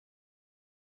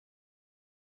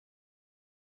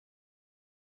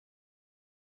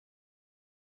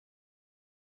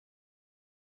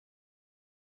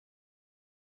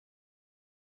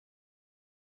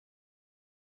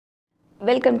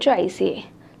Welcome to ICA.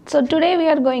 So today we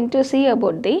are going to see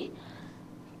about the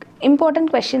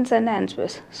important questions and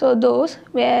answers. So those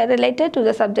were related to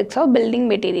the subjects of building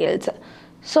materials.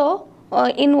 So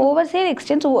in overseas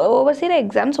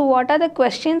exams, what are the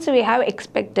questions we have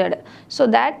expected? So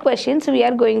that questions we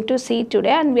are going to see today,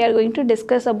 and we are going to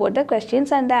discuss about the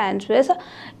questions and the answers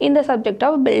in the subject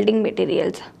of building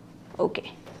materials.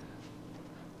 Okay.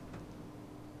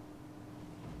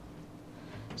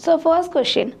 So first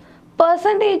question,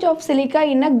 percentage of silica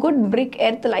in a good brick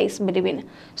earth lies between.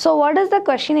 So what is the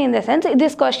question in the sense?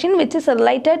 This question which is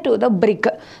related to the brick.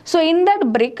 So in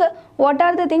that brick, what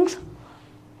are the things?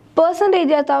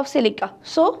 Percentages of silica.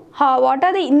 So what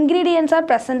are the ingredients are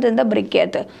present in the brick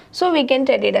earth? So we can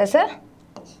tell it as a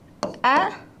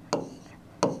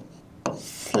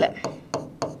slim.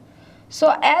 So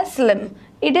a slim.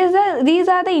 It is these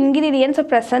are the ingredients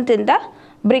present in the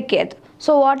brick earth.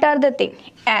 So what are the things?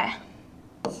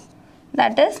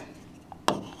 That is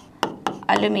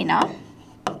alumina,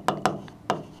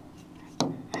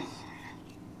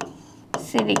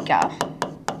 silica,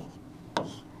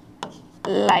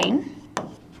 lime,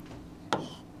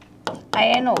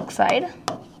 iron oxide,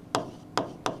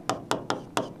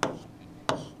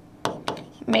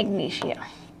 magnesia.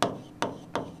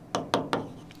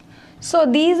 So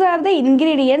these are the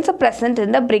ingredients present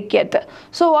in the brick earth.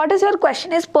 So what is your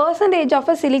question is percentage of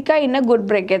a silica in a good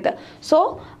brick earth.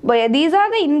 So these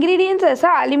are the ingredients as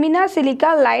alumina,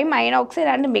 silica, lime, iron oxide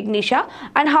and magnesia,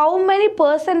 and how many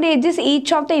percentages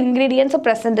each of the ingredients are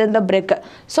present in the brick.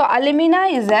 So alumina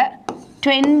is a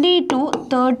 20 to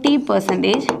 30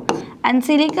 percentage and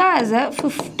silica is a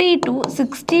 50 to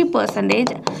 60 percentage.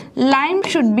 Lime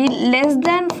should be less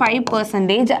than 5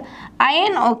 percentage.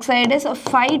 Iron oxide is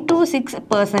 5 to 6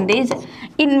 percentage.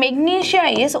 In magnesia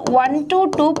is 1 to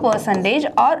 2 percentage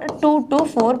or 2 to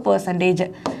 4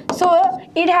 percentage. So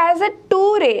it has a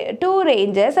two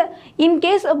ranges. In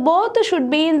case both should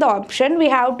be in the option, we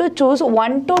have to choose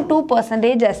 1 to 2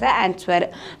 percentage as an answer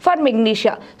for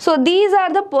magnesia. So these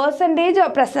are the percentage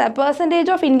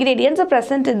of ingredients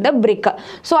present in the brick.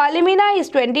 So alumina is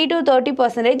 20 to 30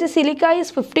 percentage, silica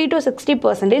is 50 to 60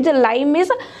 percentage, lime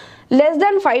is less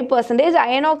than 5 percentage,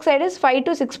 iron oxide is 5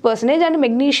 to 6 percentage and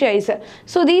magnesia is.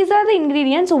 So these are the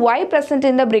ingredients why present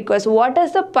in the brick. So what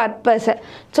is the purpose?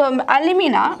 So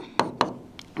alumina,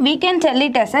 we can tell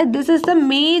it as this is the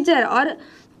major or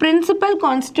principal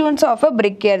constituents of a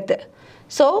brick earth.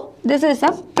 So this is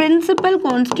a principal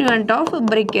constituent of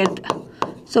brick earth.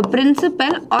 So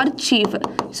principal or chief.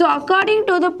 So according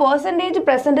to the percentage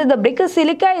present in the brick,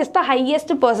 silica is the highest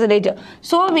percentage.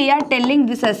 So we are telling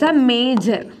this as a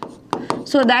major.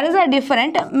 So that is a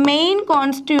different main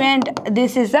constituent.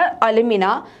 This is a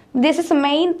alumina. This is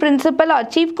main principal or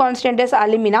chief constituent is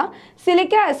alumina.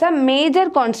 Silica is a major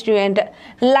constituent.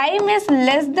 Lime is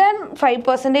less than 5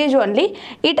 percentage only.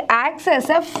 It acts as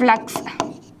a flux.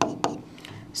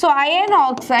 So iron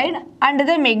oxide and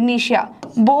the magnesia,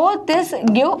 both this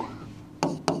give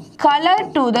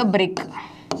color to the brick.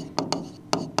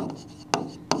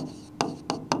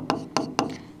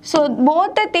 So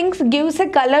both the things gives a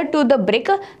color to the brick.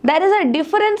 There is a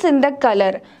difference in the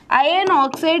color. Iron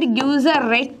oxide gives a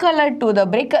red color to the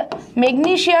brick.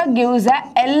 Magnesia gives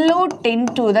a yellow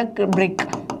tint to the brick.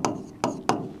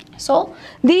 So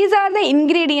these are the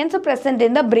ingredients present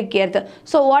in the brick earth.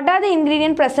 So what are the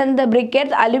ingredients present in the brick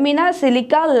earth? Alumina,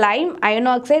 silica, lime, iron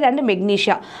oxide and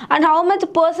magnesia. And how much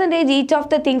percentage each of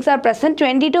the things are present?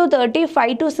 20 to 30,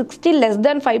 5 to 60, less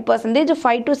than 5 percentage,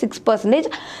 5 to 6 percentage.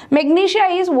 Magnesia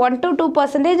is 1 to 2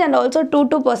 percentage and also 2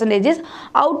 to percentages.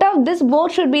 Out of this,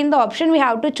 both should be in the option. We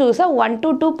have to choose a 1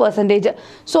 to 2 percentage.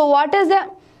 So what is the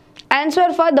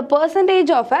answer for the percentage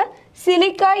of a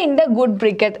silica in the good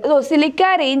brick earth? So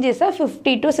silica range is a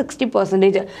 50 to 60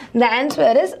 percentage. The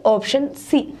answer is option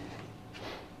C.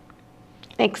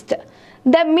 Next,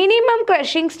 the minimum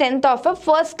crushing strength of a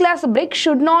first class brick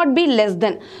should not be less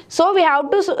than. So we have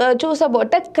to choose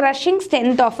about the crushing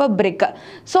strength of a brick.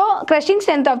 So crushing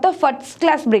strength of the first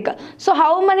class brick. So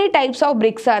how many types of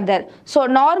bricks are there? So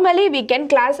normally we can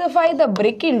classify the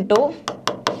brick into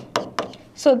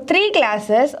 3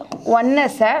 classes. One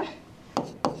is a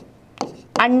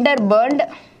underburned,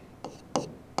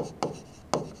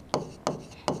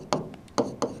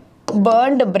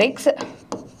 burned bricks,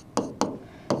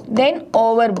 then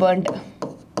overburned.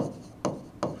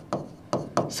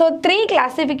 So 3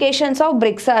 classifications of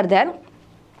bricks are there.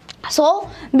 So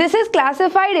this is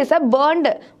classified as a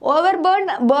burned,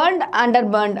 overburned, burned,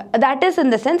 underburned. That is in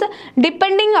the sense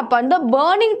depending upon the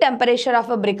burning temperature of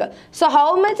a brick. So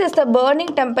how much is the burning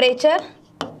temperature?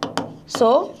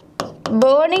 So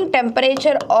burning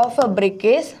temperature of a brick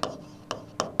is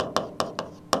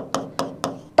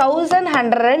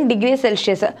 1100 degrees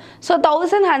Celsius. So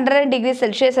 1100 degrees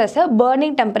Celsius is a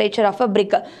burning temperature of a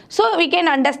brick. So we can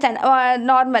understand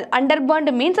normal.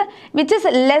 Underburned means which is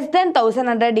less than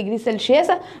 1100 degrees Celsius.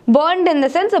 Burned in the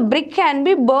sense a brick can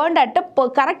be burned at a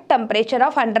correct temperature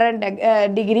of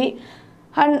 1100 degrees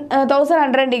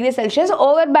Celsius.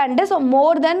 Overburned is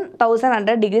more than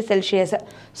 1100 degrees Celsius.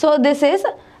 So this is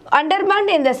underburned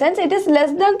in the sense it is less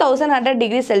than 1100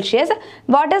 degrees Celsius.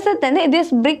 What is it then? This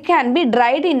brick can be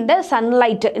dried in the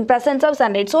sunlight, in presence of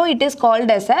sunlight. So it is called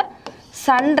as a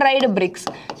sun-dried bricks.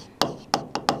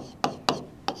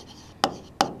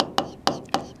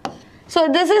 So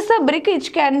this is the brick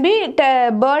which can be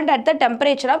burned at the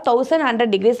temperature of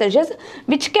 1100 degrees Celsius,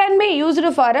 which can be used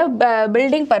for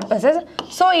building purposes.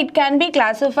 So it can be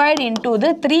classified into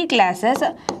the three classes: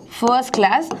 first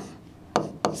class,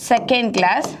 second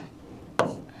class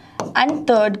and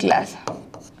third class.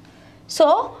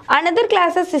 So another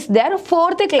classes is there,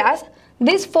 fourth class.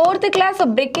 This fourth class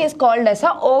of brick is called as a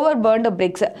overburned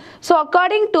bricks. So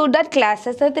according to that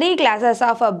classes, the three classes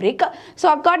of a brick.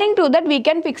 So according to that we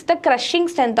can fix the crushing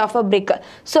strength of a brick.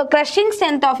 So crushing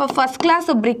strength of a first class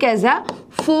of brick is a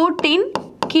 14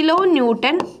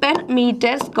 kilonewton per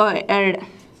meter squared.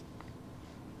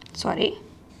 Sorry.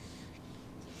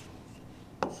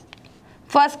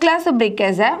 First class of brick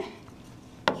is a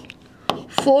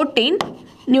 14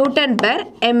 Newton per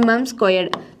mm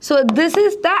squared. So this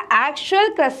is the actual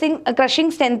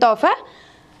crushing strength of a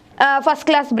first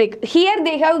class brick. Here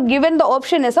they have given the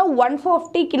option as a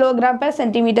 150 kilogram per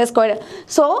centimeter squared.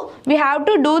 So we have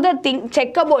to do the thing,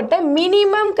 check about the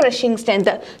minimum crushing strength.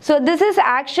 So this is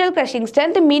actual crushing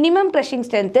strength. The minimum crushing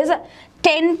strength is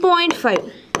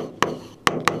 10.5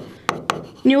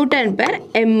 Newton per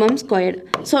mm squared.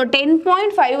 So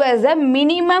 10.5 is the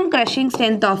minimum crushing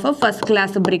strength of a first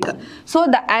class brick. So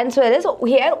the answer is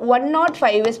here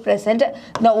 105 is present.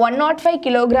 The 105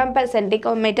 kilogram per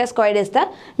centimeter squared is the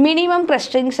minimum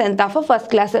crushing strength of a first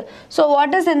class. So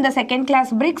what is in the second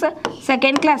class bricks?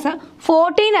 Second class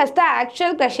 14 is the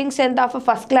actual crushing strength of a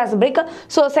first class brick.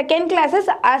 So second class is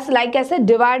as like I said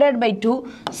divided by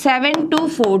 2, 7 to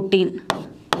 14.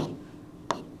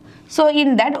 So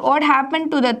in that what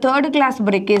happened to the third class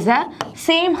brick is a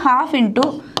same half into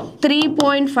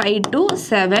 3.5 to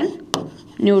 7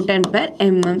 Newton per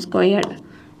mm squared.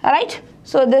 Alright.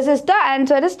 So this is the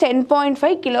answer is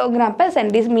 10.5 kilogram per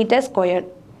centimeter squared.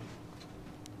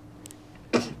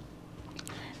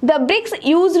 The bricks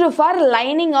used for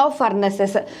lining of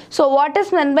furnaces. So what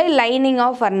is meant by lining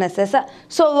of furnaces?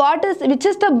 So which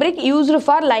is the brick used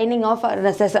for lining of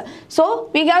furnaces? So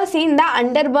we have seen the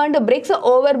underburned bricks,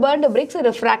 overburned bricks,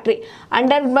 refractory.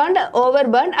 Underburned,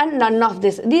 overburned and none of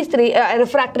this. These three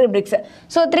refractory bricks.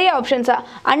 So three options are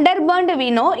underburned. We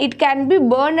know it can be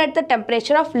burned at the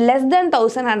temperature of less than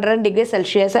 1100 degrees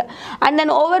Celsius. And then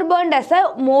overburned as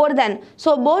a more than.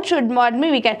 So both should not be.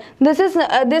 We can. This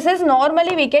is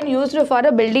normally we can use for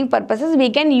a building purposes. We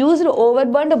can use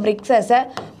overburned bricks as a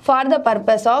for the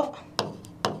purpose of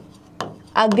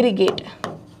aggregate.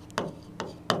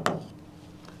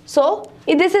 So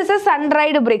this is a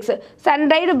sun-dried bricks.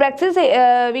 Sun-dried bricks is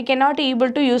we cannot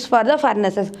able to use for the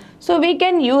furnaces. So we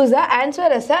can use the answer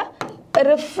as a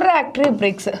refractory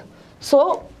bricks.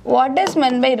 So what is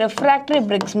meant by refractory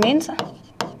bricks means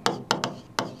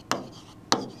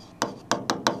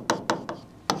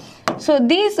so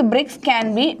these bricks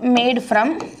can be made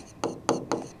from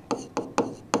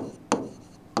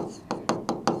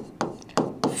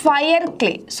fire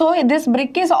clay. So this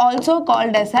brick is also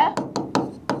called as a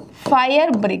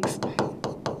fire bricks.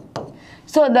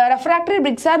 So the refractory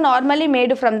bricks are normally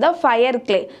made from the fire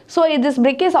clay. So this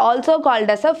brick is also called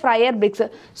as a fire bricks.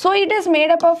 So it is made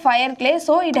up of fire clay.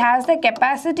 So it has the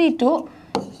capacity to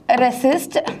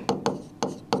resist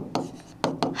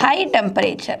high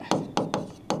temperature.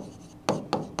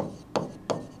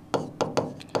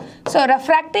 So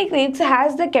refractory bricks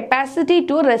has the capacity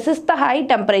to resist the high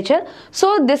temperature.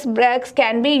 So this bricks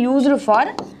can be used for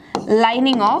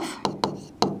lining of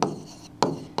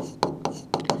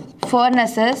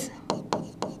furnaces,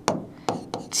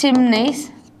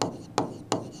 chimneys,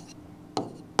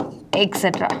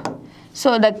 etc.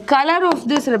 So the color of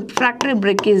this refractory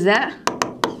brick is a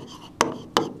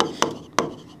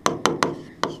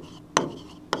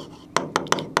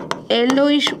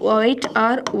yellowish white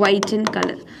or white in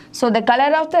color. So the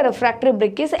color of the refractory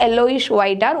brick is yellowish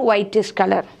white or whitish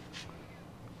color.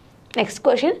 Next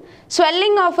question,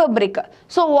 swelling of a brick.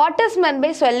 So what is meant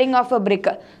by swelling of a brick?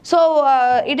 So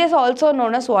it is also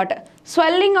known as what?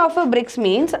 Swelling of a bricks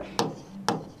means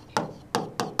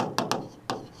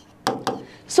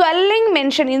swelling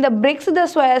mentioned in the bricks, the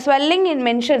swelling in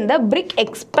mentioned the brick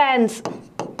expands.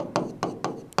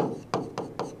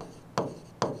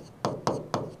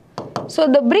 So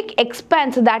the brick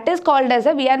expands, that is called as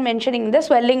we are mentioning the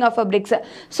swelling of a bricks.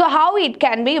 So how it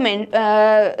can be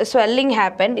swelling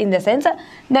happened in the sense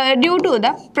due to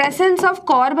the presence of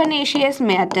carbonaceous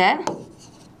matter.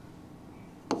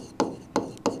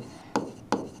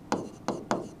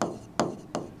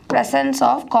 Presence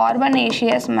of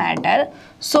carbonaceous matter.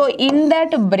 So in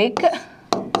that brick,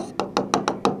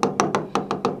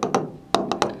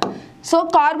 so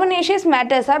carbonaceous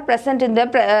matters are present in the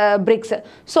bricks.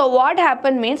 So what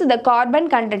happened means the carbon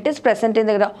content is present in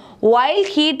the ground. While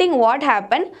heating, what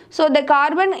happened? So the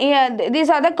carbon, these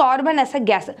are the carbon as a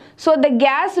gas. So the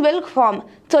gas will form.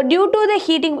 So due to the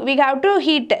heating, we have to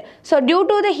heat. So due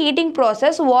to the heating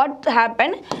process, what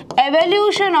happened?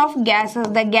 Evolution of gases.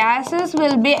 The gases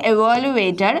will be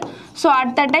evaluated. So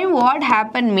at the time, what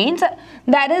happened means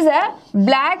there is a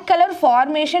black color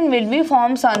formation will be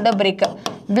formed on the brick.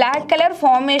 Black color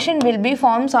formation will be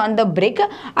formed on the brick.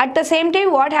 At the same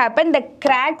time, what happened? The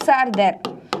cracks are there.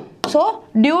 So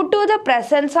due to the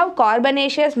presence of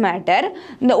carbonaceous matter,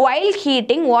 while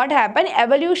heating, what happened?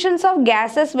 Evolutions of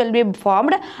gases will be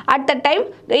formed. At the time,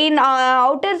 in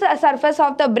outer surface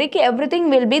of the brick, everything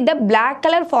will be the black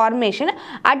color formation.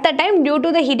 At the time, due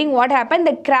to the heating, what happened?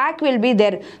 The crack will be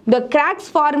there. The cracks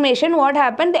formation, what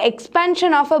happened? The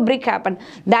expansion of a brick happened.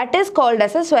 That is called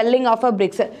as a swelling of a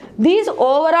bricks. This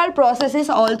overall process is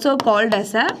also called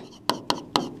as a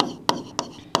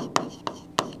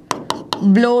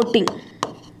bloating.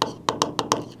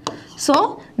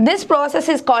 So this process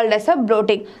is called as a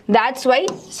bloating. That's why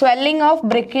swelling of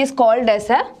brick is called as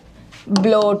a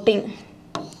bloating.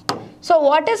 So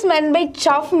what is meant by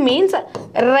chuff means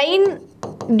rain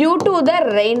due to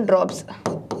the raindrops.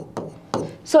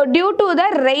 So due to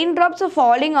the raindrops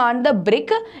falling on the brick,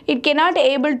 it cannot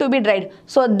able to be dried.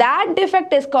 So that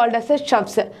defect is called as a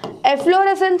chuffs.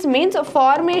 Efflorescence means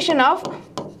formation of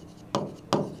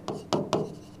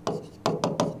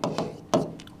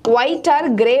white or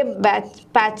grey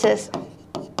patches.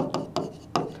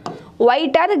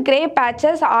 White or grey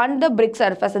patches on the brick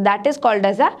surface, that is called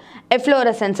as a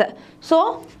efflorescence.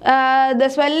 So the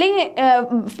swelling,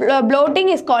 bloating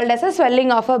is called as a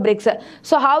swelling of a bricks.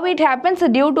 So how it happens?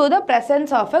 Due to the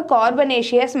presence of a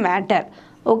carbonaceous matter.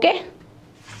 Okay.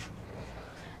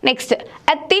 Next,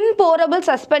 a thin pourable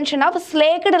suspension of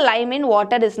slaked lime in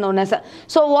water is known as.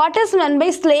 So what is meant by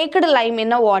slaked lime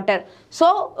in a water?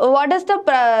 So what is the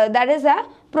that is a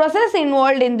process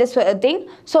involved in this thing.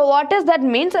 So what does that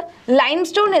means?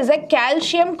 Limestone is a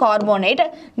calcium carbonate.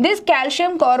 This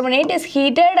calcium carbonate is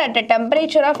heated at a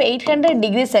temperature of 800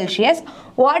 degrees Celsius.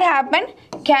 What happened?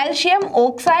 Calcium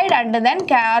oxide and then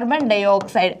carbon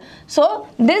dioxide. So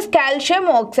this calcium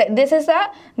oxide,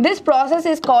 this process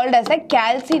is called as a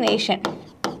calcination.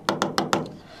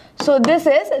 So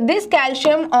this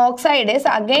calcium oxide is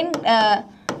again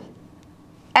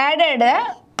added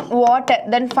water,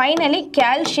 then finally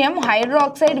calcium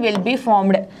hydroxide will be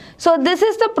formed. So this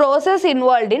is the process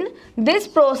involved in. This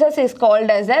process is called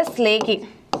as a slaking.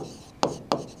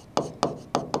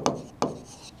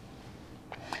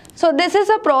 So this is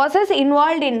a process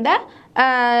involved in the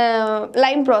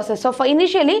lime process. So for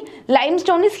initially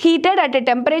limestone is heated at a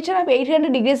temperature of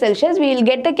 800 degrees Celsius. We will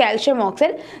get the calcium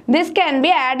oxide. This can be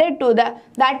added to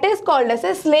that is called as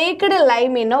a slaked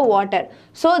lime in a water.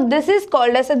 So this is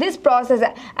called as this process.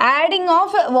 Adding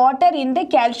of water in the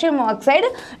calcium oxide,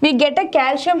 we get a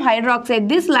calcium hydroxide.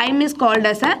 This lime is called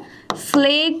as a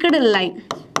slaked lime.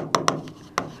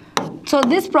 So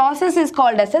this process is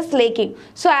called as a slaking.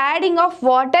 So adding of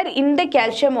water in the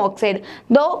calcium oxide.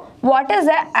 Though what is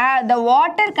the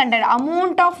water content,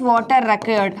 amount of water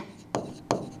required?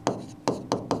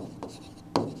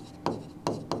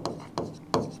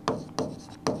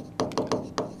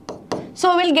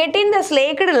 So we'll get in the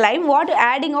slaked lime, what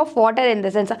adding of water in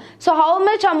the sense. So how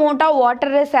much amount of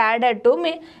water is added to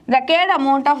me? Required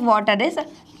amount of water is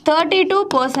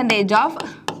 32%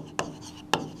 of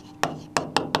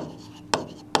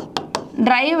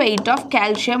dry weight of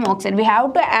calcium oxide. We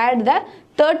have to add the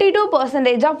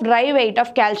 32% of dry weight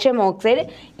of calcium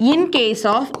oxide in case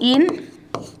of in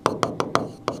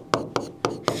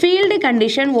field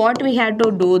condition. What we have to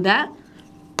do, the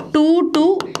 2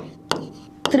 to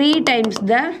 3 times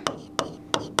the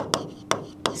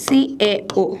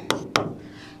CaO.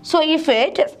 So if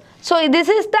it, so this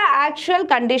is the actual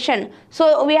condition.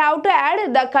 So we have to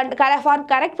add for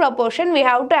correct proportion, we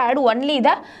have to add only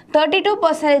the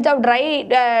 32% of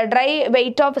dry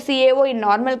weight of CaO in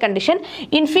normal condition.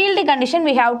 In field condition,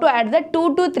 we have to add the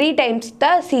 2 to 3 times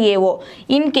the CaO.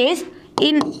 In case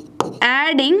in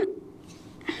adding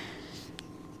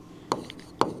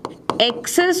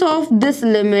excess of this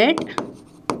limit,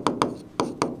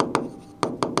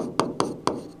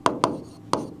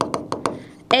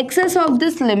 excess of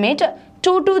this limit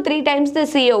 2 to 3 times the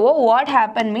COO, what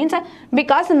happened means,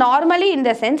 because normally in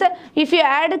the sense, if you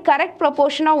add correct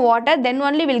proportion of water, then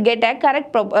only will get a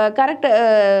correct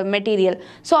material.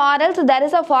 So or else there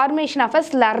is a formation of a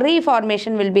slurry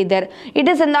formation will be there. It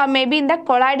is in the maybe in the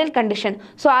colloidal condition.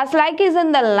 So as like is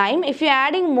in the lime, if you are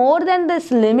adding more than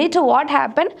this limit, what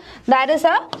happened? There is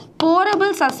a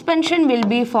pourable suspension will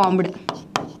be formed.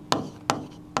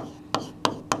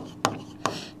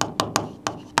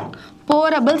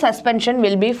 Pourable suspension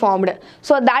will be formed.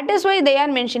 So that is why they are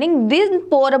mentioning this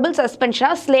pourable suspension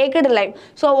of slaked lime.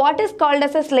 So what is called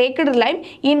as a slaked lime?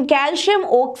 In calcium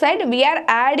oxide we are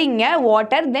adding a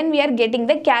water, then we are getting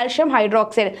the calcium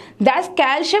hydroxide. Thus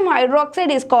calcium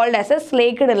hydroxide is called as a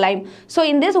slaked lime. So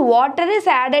in this, water is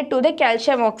added to the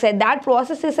calcium oxide. That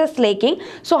process is a slaking.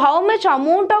 So how much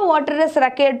amount of water is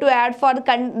required to add for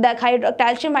the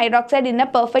calcium hydroxide in a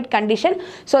perfect condition?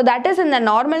 So that is in the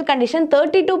normal condition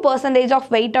 32%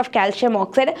 of weight of calcium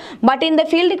oxide, but in the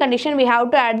field condition we have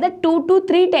to add the 2 to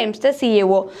 3 times the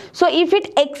CaO. So if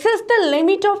it exceeds the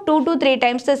limit of 2 to 3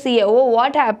 times the CaO,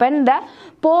 what happened? The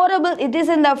pourable, it is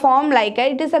in the form like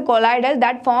it is a colloidal,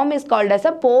 that form is called as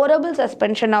a pourable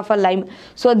suspension of a lime.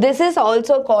 So this is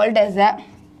also called as a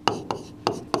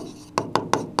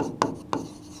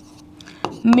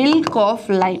milk of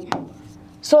lime.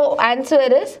 So answer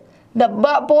is the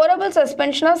pourable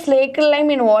suspension of slaked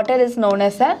lime in water is known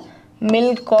as a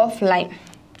milk of lime.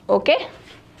 Okay.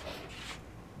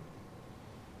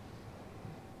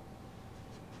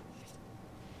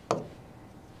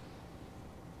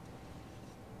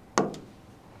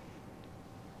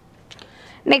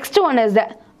 Next one is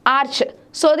the arch.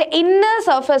 So the inner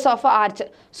surface of an arch.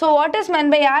 So what is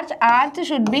meant by arch? Arch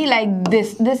should be like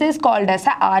this. This is called as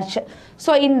an arch.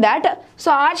 So in that, so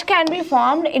arch can be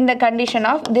formed in the condition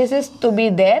of this is to be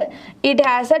there. It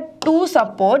has a 2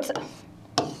 supports.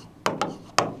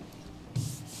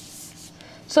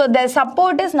 So the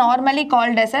support is normally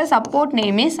called as a support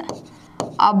name is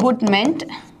abutment.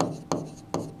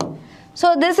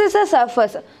 So this is a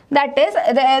surface, that is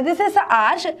this is a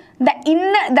arch. The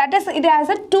inner, that is, it has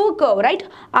a 2 curve, right?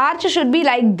 Arch should be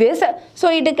like this. So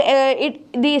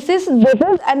this is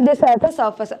and this has a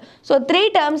surface. So 3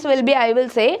 terms will be, I will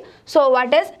say. So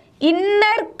what is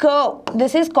inner curve?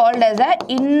 This is called as a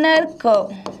inner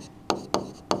curve.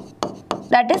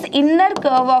 That is, inner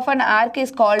curve of an arc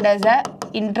is called as a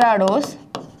intradose.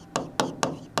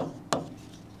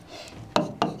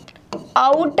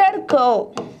 Outer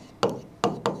curve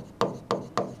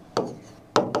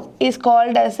is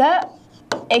called as a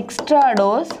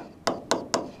extradose.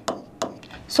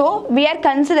 So we are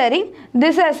considering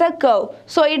this as a curve.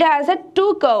 So it has a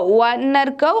 2 curve, one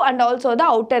inner curve and also the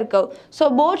outer curve. So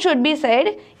both should be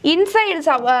said. Inside,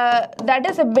 that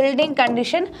is a building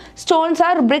condition, stones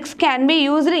or bricks can be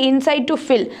used inside to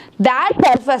fill that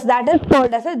surface. That is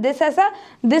called as a, this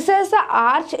is a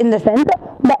arch in the sense,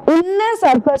 the inner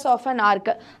surface of an arc,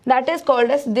 that is called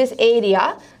as this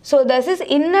area. So this is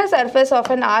inner surface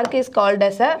of an arc is called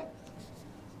as a,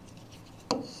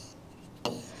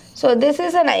 so this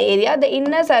is an area, the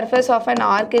inner surface of an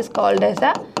arc is called as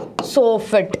a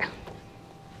soffit.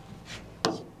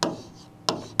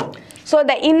 So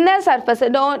the inner surface,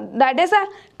 that is a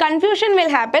confusion will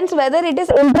happen whether it is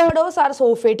intradose or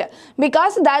soffit,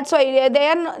 because that's why the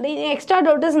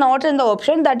extradose is not in the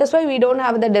option. That is why we don't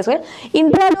have the discussion.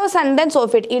 Intradose and then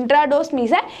soffit. Intradose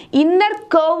means a inner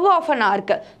curve of an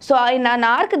arc. So in an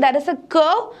arc there is a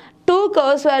curve. 2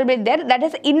 curves will be there. That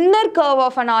is, inner curve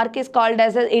of an arc is called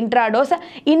as an intradose.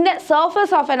 Inner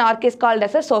surface of an arc is called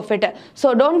as a soffit.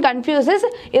 So don't confuse this.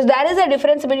 If there is a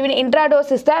difference between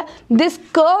intradose, is the this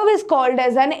curve is called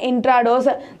as an intradose.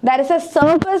 There is a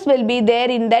surface will be there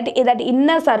in that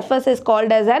inner surface is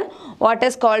called as an what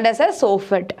is called as a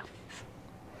soffit.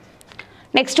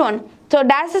 Next one. So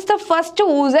dash is the first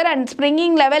oozer and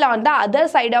springing level on the other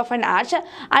side of an arch,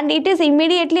 and it is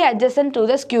immediately adjacent to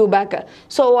the skew back.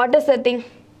 So what is the thing?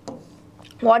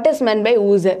 What is meant by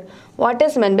oozer? What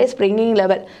is meant by springing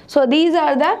level? So these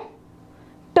are the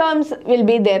terms will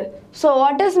be there. So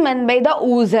what is meant by the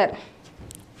oozer?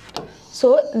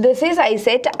 So this is, I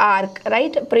said, arc,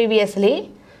 right,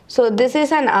 previously. So this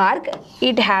is an arc.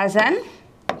 It has an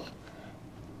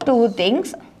 2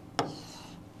 things.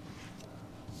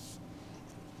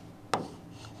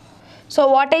 So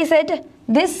what I said,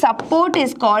 this support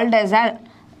is called as an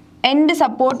end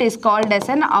support is called as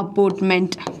an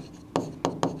abutment.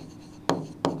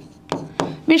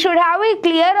 We should have it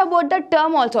clear about the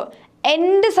term also.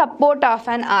 End support of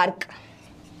an arc.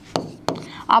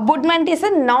 Abutment is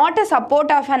not a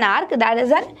support of an arc, that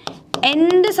is an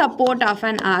end support of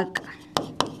an arc.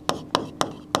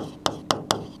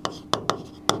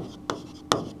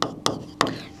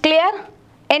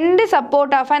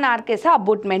 support of an arc is a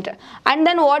abutment. And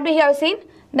then what we have seen,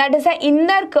 that is the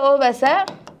inner curve as a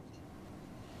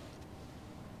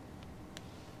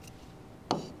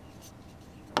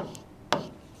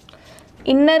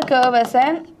inner curve as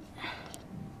an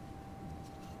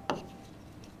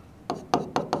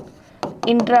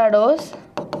intradose.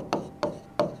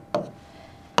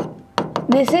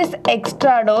 This is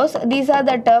extradose. These are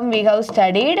the term we have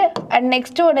studied. And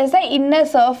next one is the inner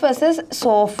surface is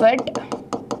soffit.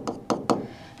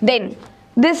 Then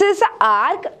this is an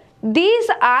arc. These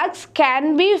arcs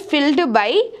can be filled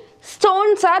by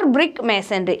stones or brick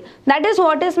masonry. That is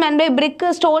what is meant by brick,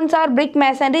 stones or brick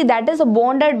masonry, that is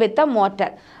bonded with a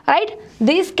mortar. Right?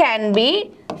 These can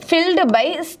be filled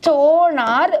by stone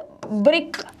or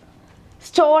brick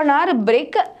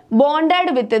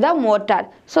bonded with the mortar.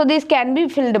 So this can be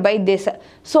filled by this.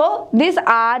 So this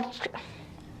arch,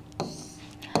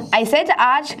 I said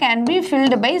arch can be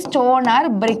filled by stone or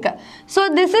brick. So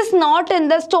this is not in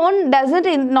the stone,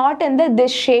 not in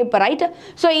this shape, right?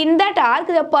 So in that arc,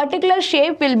 the particular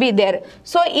shape will be there.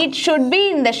 So it should be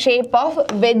in the shape of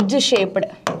wedge shaped.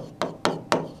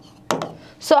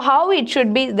 So how it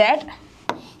should be that?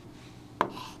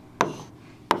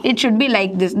 It should be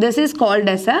like this. This is called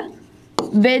as a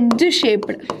wedge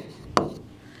shaped,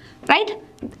 right?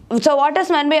 So what is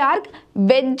meant by arc?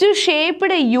 Wedge shaped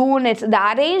units,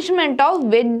 the arrangement of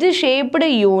wedge shaped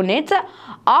units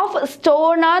of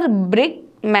stone or brick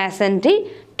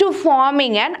masonry to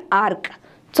forming an arc.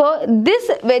 So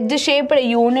this wedge shaped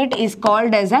unit is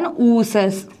called as an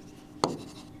osiers.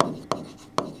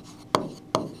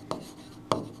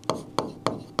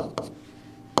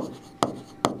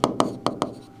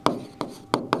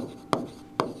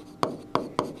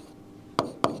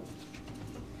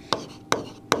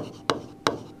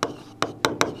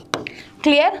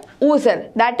 Clear?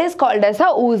 Osier. That is called as a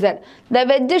osier. The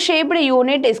wedge shaped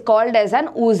unit is called as an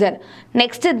osier.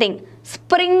 Next thing,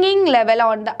 springing level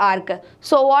on the arc.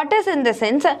 So what is in the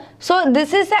sense? So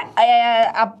this is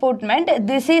a abutment.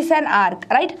 This is an arc,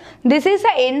 right? This is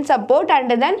a end support and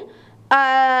then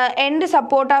end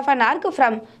support of an arc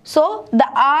from. So the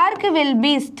arc will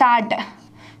be start.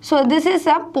 So this is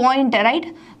a point,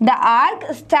 right? The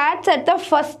arc starts at the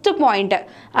first point.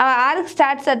 Arc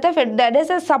starts at the, that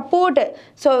is a support.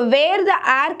 So where the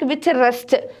arc which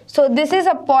rests. So this is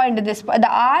a point. This the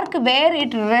arc where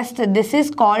it rests. This is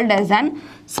called as an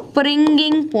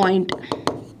springing point.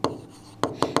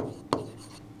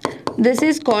 This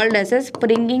is called as a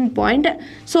springing point.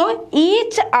 So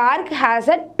each arc has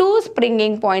a 2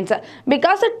 springing points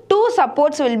because 2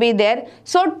 supports will be there.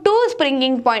 So 2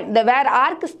 springing point, the where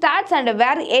arc starts and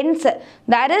where ends.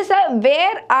 There is a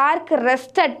where arc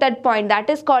rests at that point. That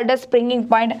is called a springing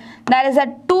point. There is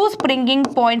a 2 springing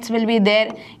points will be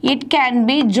there. It can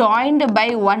be joined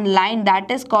by one line.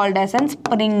 That is called as a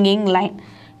springing line.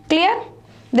 Clear?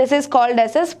 This is called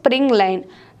as a spring line.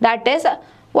 That is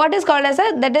what is called as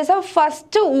a, that is a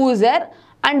first osier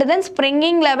and then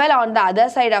springing level on the other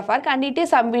side of arc, and it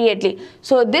is immediately.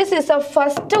 So this is a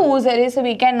first osier is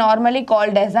we can normally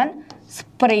called as an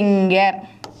springer,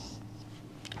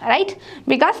 right?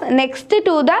 Because next to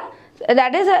the,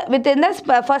 that is within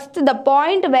the first, the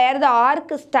point where the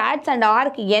arc starts and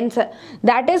arc ends,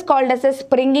 that is called as a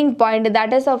springing point.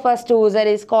 That is a first osier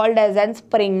is called as a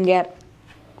springer.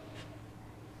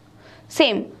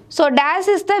 Same. So dash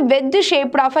is the wedge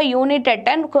shaped of a unit at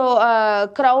an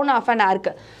crown of an arc.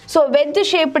 So wedge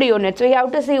shaped units, we have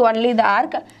to see only the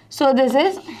arc. So this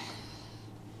is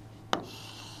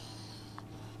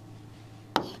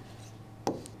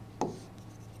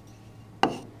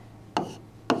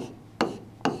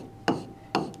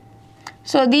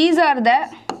so these are the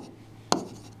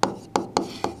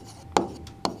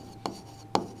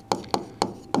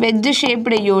wedge shaped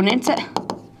units.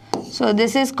 So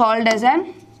this is called as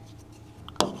an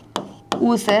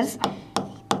osiers.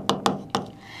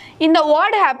 In the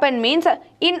what happened means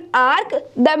in arc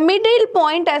the middle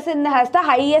point has the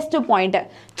highest point.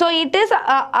 So it is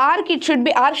arc, it should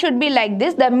be, arc should be like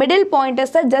this. The middle point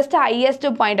is the just highest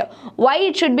point. Why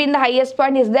it should be in the highest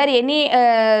point? Is there any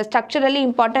structurally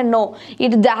important? No.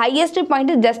 It the highest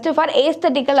point is just for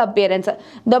aesthetical appearance.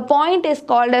 The point is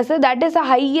called as that is the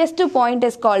highest point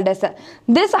is called as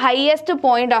this highest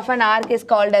point of an arc is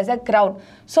called as a crown.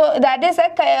 So that is a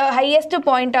highest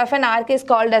point of an arc is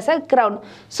called as a crown.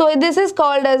 So this is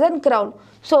called as a crown.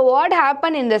 So what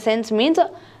happened in the sense means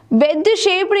wedge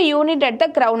shaped unit at the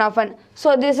crown of an.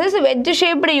 So this is wedge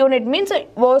shaped unit means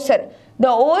osier. The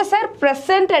osier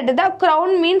present at the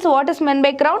crown means what is meant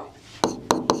by crown?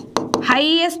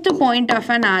 Highest point of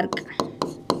an arc.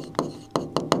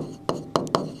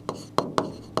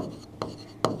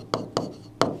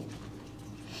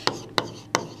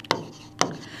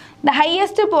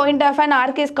 highest point of an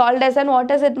arc is called as, and what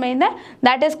does it mean?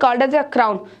 That is called as a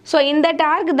crown. So in that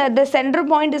arc, the center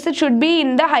point is, it should be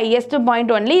in the highest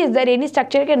point only. Is there any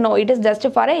structure? No, it is just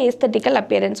for a aesthetical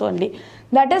appearance only.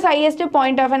 That is highest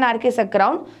point of an arc is a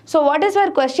crown. So what is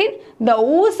our question? The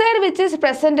oozer which is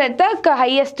present at the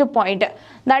highest point.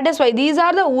 That is why these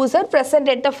are the oozer present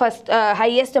at the first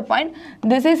highest point.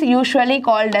 This is usually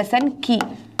called as an key.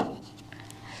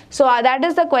 So that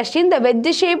is the question, the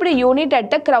wedge-shaped unit at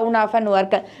the crown of an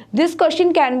work. This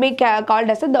question can be called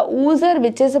as the oozer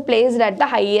which is placed at the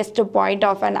highest point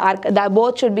of an arc. The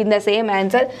both should be in the same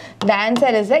answer. The answer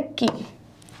is a key.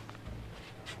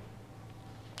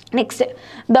 Next,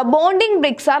 the bonding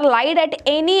bricks are laid at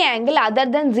any angle other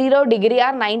than 0 degree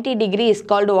or 90 degree is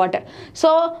called what?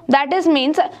 So that is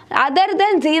means other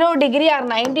than 0 degree or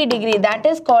 90 degree, that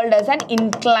is called as an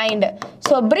inclined.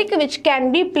 So brick which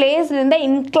can be placed in the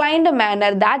inclined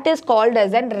manner, that is called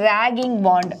as a ragging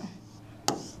bond.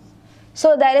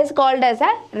 So that is called as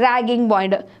a ragging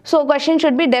bond. So question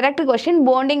should be direct question.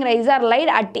 Bonding rays are laid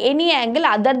at any angle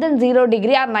other than 0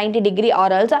 degree or 90 degree,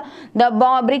 or else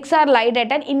the bricks are laid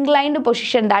at an inclined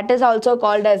position. That is also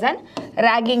called as a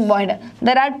ragging bond.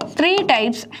 There are three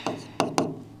types.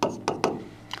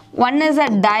 One is a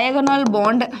diagonal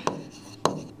bond.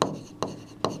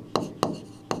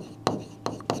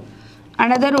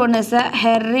 Another one is a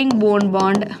herringbone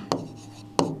bond.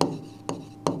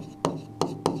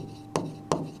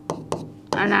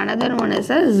 And another one is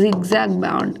a zigzag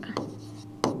bond.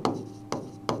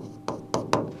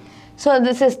 So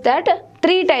this is that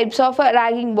three types of a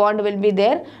ragging bond will be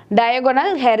there: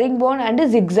 diagonal, herringbone and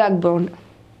zigzag bond.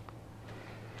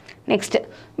 Next,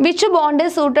 which bond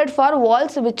is suited for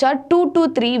walls which are 2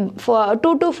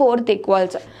 to 4 thick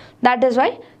walls? That is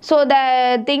why, so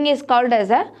the thing is called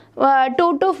as a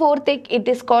 2 to 4 thick, it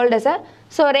is called as a,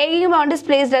 so ragging bond is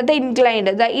placed at the inclined.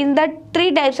 In the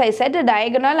three types I said,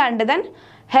 diagonal and then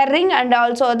herring and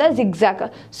also the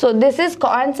zigzag. So this is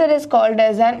answer is called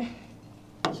as a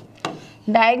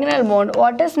diagonal bond.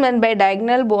 What is meant by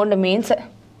diagonal bond means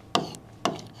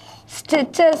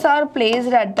stitches are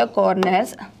placed at the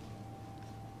corners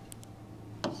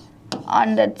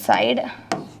on that side.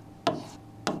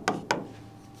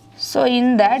 So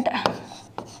in that,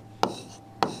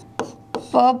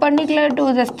 perpendicular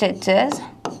to the stitches,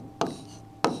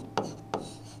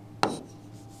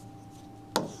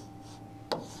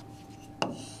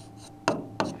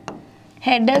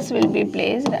 headers will be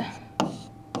placed.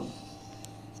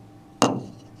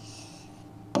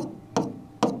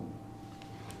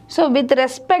 So with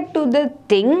respect to the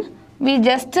thing, we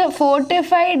just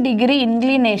 45 degree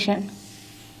inclination.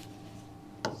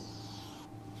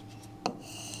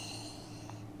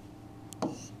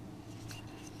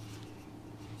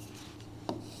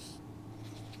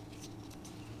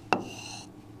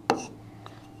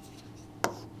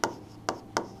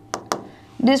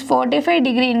 This 45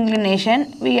 degree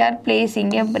inclination, we are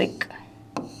placing a brick.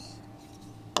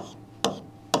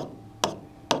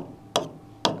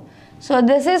 So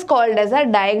this is called as a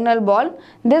diagonal bond.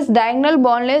 This diagonal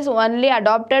bond is only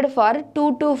adopted for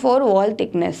 2 to 4 wall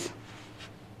thickness.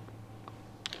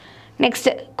 Next,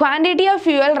 quantity of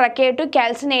fuel required to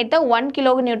calcinate the 1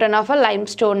 kilonewton of a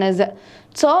limestone is.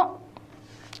 So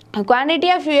quantity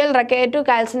of fuel required to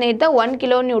calcinate the 1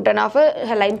 kilonewton of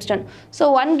a limestone.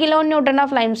 So 1 kilonewton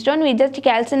of limestone, we just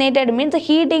calcinated means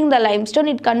heating the limestone,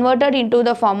 it converted into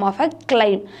the form of a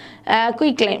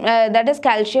quicklime, that is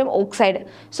calcium oxide.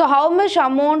 So how much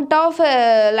amount of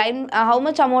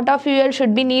fuel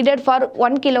should be needed for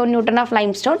 1 kilonewton of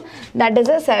limestone? That is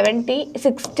a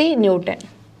 60 Newton.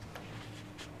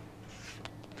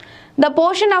 The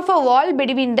portion of a wall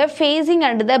between the facing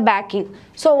and the backing.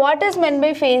 So what is meant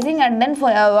by facing and then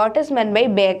what is meant by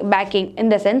backing? In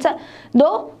the sense,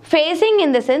 though facing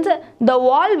in the sense, the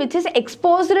wall which is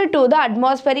exposed to the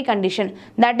atmospheric condition,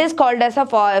 that is called as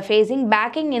a facing.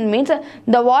 Backing in means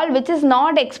the wall which is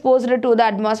not exposed to the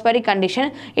atmospheric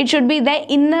condition. It should be the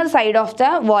inner side of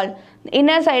the wall,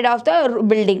 inner side of the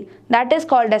building. That is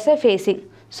called as a facing.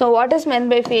 So what is meant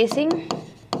by facing?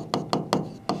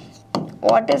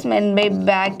 What is meant by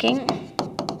backing?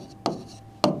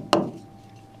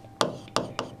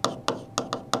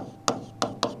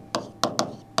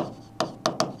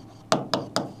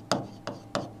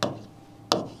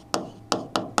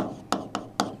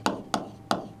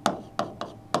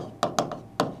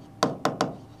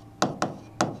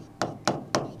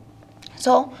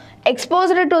 So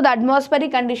exposed to the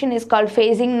atmospheric condition is called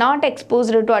facing, not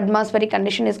exposed to atmospheric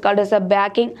condition is called as a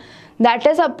backing. That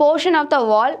is a portion of the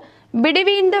wall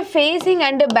between the facing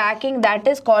and the backing, that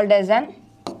is called as an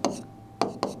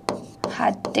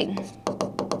hutting.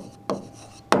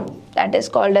 That is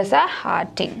called as a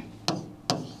hearting.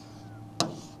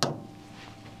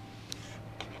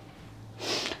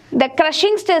 The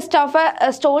crushing test of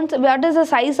a stones, what is the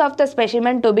size of the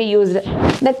specimen to be used?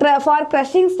 For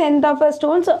crushing strength of a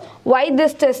stones, why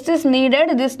this test is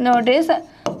needed? This note is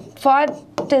for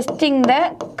testing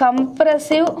the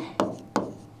compressive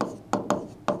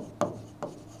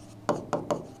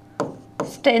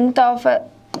strength of a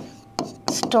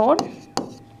stone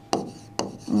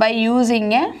by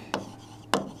using a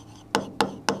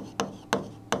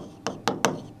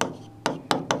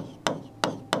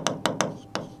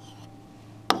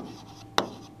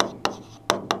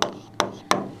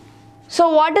So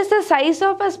what is the size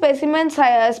of a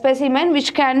specimen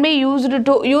which can be used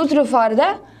for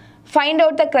the find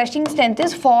out the crushing strength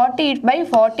is 40 by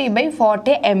 40 by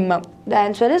 40 mm. The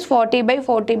answer is 40 by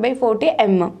 40 by 40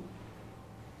 mm.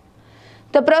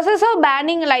 The process of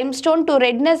burning limestone to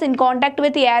redness in contact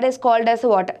with air is called as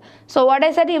what? So what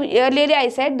I said earlier, I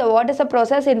said what is the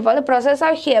process involved? The process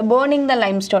of burning the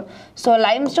limestone. So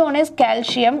limestone is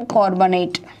calcium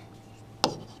carbonate.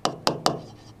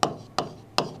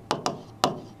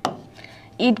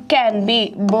 It can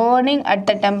be burning at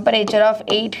the temperature of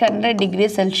 800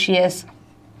 degrees Celsius.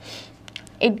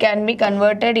 It can be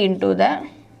converted into the,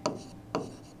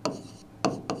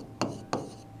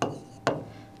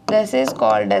 this is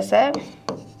called as a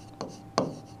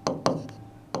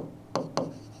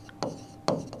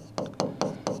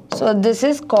this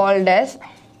is called as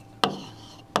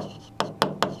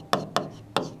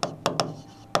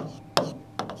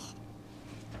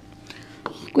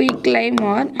quicklime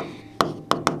or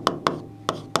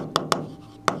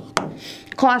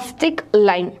caustic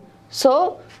lime.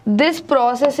 So this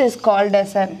process is called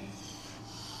as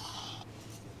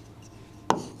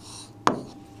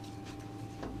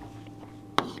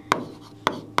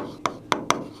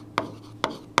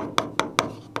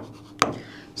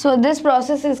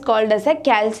a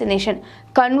calcination,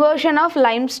 conversion of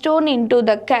limestone into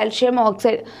the calcium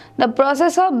oxide. The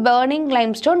process of burning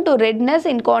limestone to redness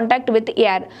in contact with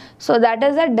air. So that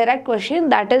is a direct question.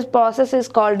 That is process is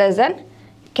called as an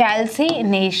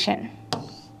calcination.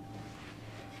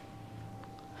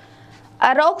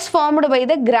 Rocks formed by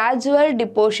the gradual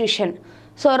deposition.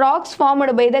 So rocks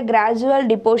formed by the gradual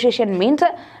deposition means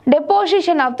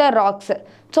deposition of the rocks.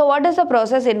 So what is the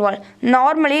process involved?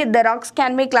 Normally the rocks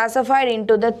can be classified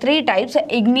into the three types: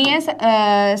 igneous,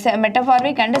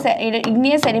 metamorphic and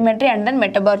igneous sedimentary, and then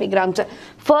metamorphic rocks.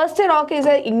 First rock is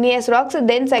a igneous rocks,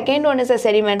 then second one is a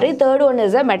sedimentary, third one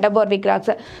is a metamorphic rocks.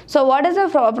 So what is the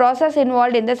process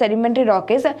involved in the sedimentary rock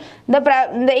is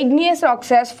the igneous rocks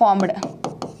has formed.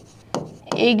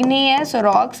 Igneous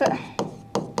rocks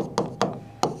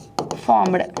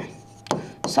formed.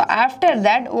 So after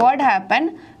that, what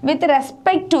happened with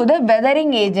respect to the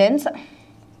weathering agents?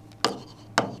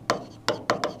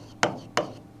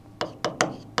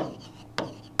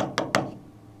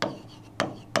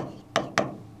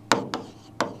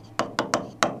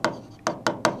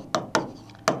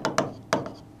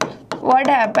 What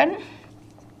happened?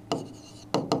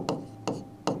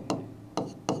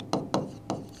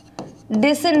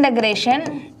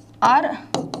 Disintegration or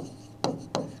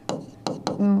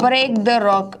break the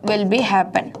rock will be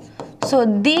happen. So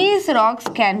these rocks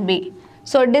can be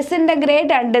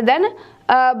disintegrate and then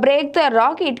break the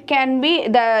rock. It can be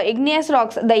the igneous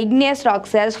rocks. The igneous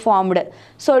rocks has formed.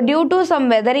 So due to some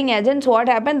weathering agents, what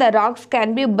happened? The rocks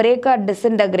can be break or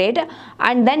disintegrate,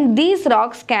 and then these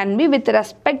rocks can be with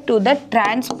respect to the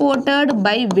transported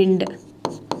by wind.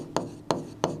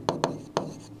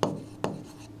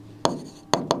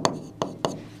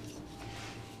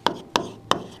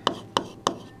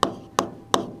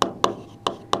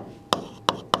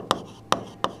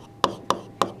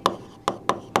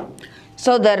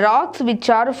 So the rocks which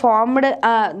are formed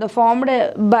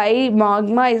by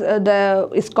magma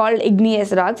is called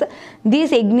igneous rocks.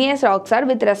 These igneous rocks are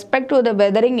with respect to the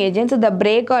weathering agents, the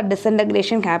break or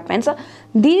disintegration happens.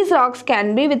 These rocks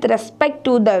can be with respect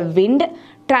to the wind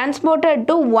transported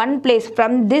to one place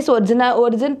from this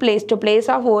origin place to place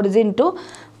of origin to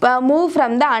move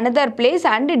from the another place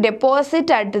and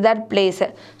deposit at that place.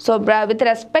 So with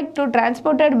respect to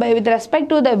transported by with respect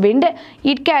to the wind,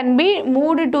 it can be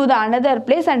moved to the another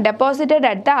place and deposited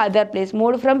at the other place,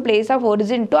 moved from place of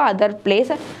origin to other place.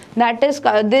 That is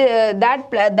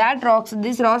that rocks,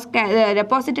 these rocks can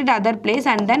deposited other place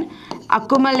and then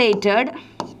accumulated.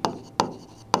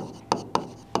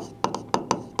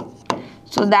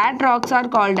 So that rocks are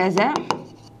called as a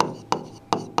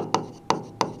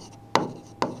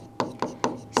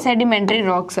sedimentary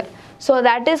rocks. So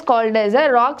that is called as a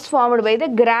rocks formed by the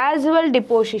gradual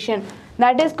deposition.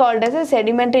 that is called as a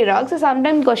sedimentary rocks. So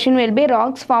sometimes question will be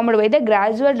rocks formed by the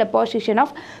gradual deposition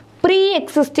of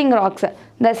pre-existing rocks.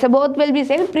 Thus both will be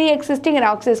same. Pre-existing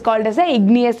rocks is called as a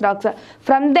igneous rocks.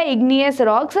 From the igneous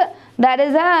rocks, there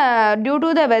is a due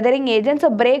to the weathering agents, a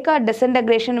break or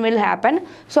disintegration will happen.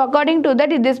 So according to that,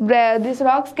 this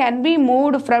rocks can be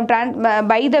moved from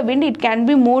by the wind. It can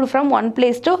be moved from one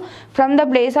place to from the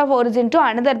place of origin to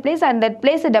another place, and that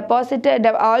place deposited,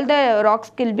 all the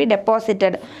rocks will be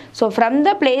deposited. So from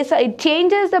the place, it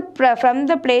changes from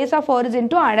the place of origin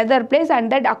to another place,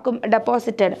 and that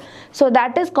deposited. So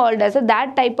that is called as that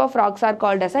type of rocks are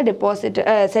called as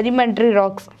a sedimentary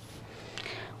rocks.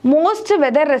 Most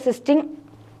weather resisting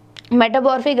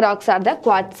metamorphic rocks are the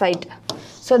quartzite.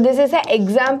 So this is an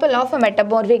example of a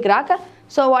metamorphic rock.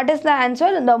 So what is the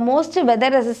answer? The most weather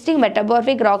resisting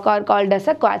metamorphic rock are called as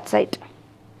a quartzite.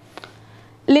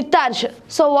 Litharge.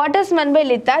 So what is meant by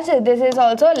litharge? This is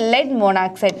also lead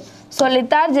monoxide. So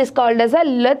litharge is called as a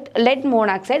lead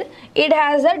monoxide. It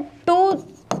has a two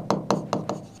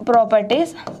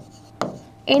properties.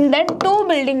 In that two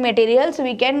building materials,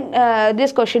 we can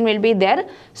this question will be there.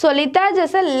 So litharge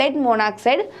is a lead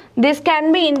monoxide. This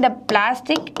can be in the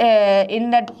plastic, in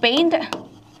that paint,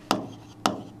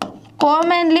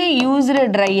 commonly used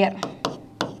dryer.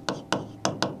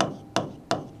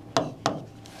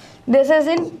 This is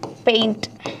in paint.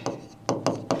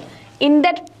 In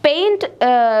that paint,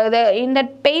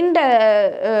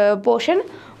 portion,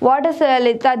 what is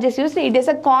litharge is used? It is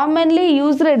a commonly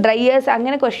used dryers.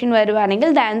 Angane question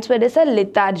varuvaneങ്കിൽ the answer is a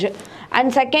litharge.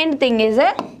 And second thing is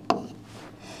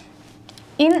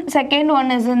second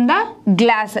one is in the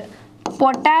glass.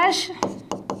 Potash,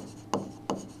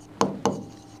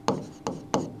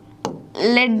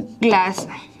 lead glass.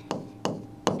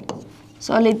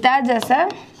 So litharge is a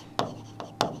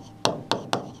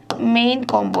main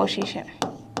composition.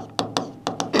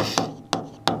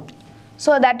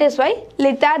 So that is why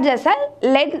litharge is a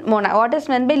lead monoxide. What is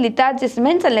meant by litharge is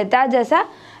means litharge is a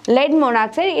lead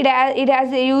monoxide. It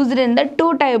has used in the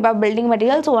two type of building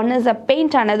materials. One is a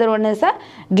paint, another one is a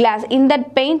glass. In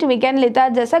that paint, we can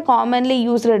litharge as a commonly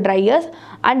used dryers,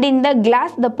 and in the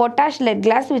glass, the potash lead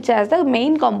glass, which has the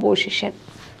main composition.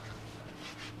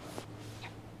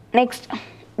 Next,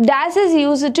 dash is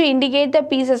used to indicate the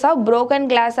pieces of broken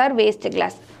glass or waste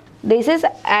glass. This is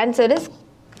answer is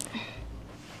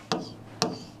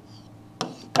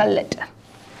cullet.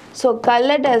 So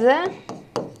cullet as a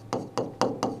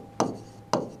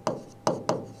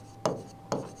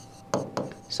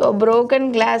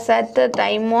broken glass at the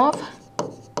time of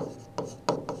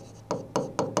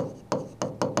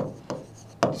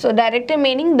direct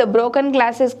meaning the broken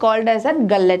glass is called as a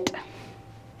gullet.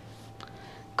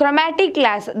 Chromatic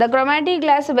glass. The chromatic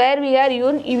glass where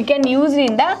we can use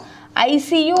in the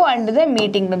ICU and the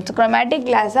meeting rooms. Chromatic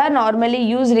glass are normally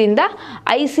used in the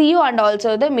ICU and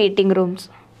also the meeting rooms.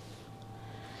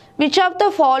 Which of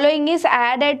the following is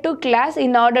added to glass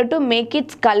in order to make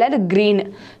its color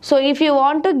green? So if you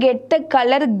want to get the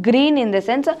color green, in the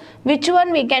sense, which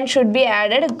one should be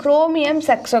added? Chromium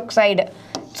hexoxide.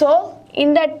 So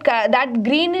in that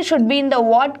green should be in the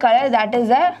what color? That is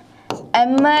a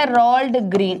emerald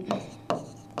green.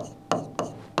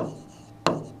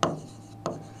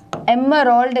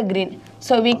 Emerald green.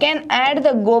 So we can add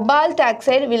the cobalt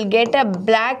oxide, will get a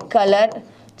black color.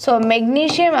 So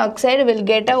magnesium oxide will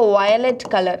get a violet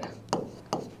color.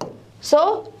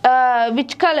 So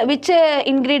which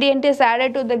ingredient is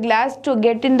added to the glass to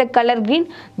get in the color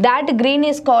green? That green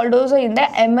is called also in the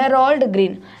emerald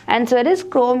green. Answer is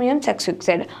chromium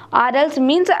hexoxide, or else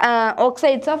means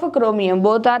oxides of chromium.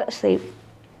 Both are same.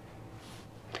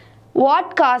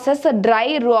 What causes a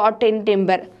dry rot in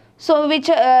timber? So which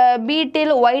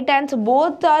beetle, white ants,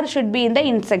 both should be in the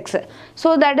insects.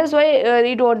 So that is why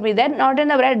it won't be there. Not in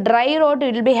the dry rot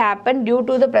will be happen due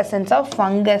to the presence of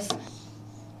fungus.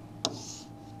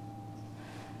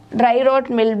 Dry rot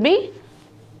will be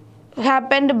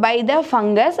happened by the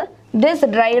fungus. This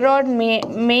dry rot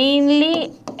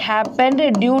mainly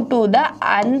happened due to the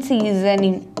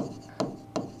unseasoning.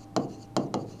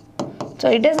 So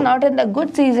it is not in the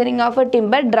good seasoning of a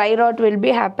timber, dry rot will be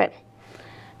happen.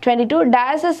 22.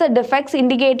 Dash is a defects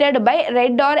indicated by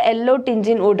red or yellow tinge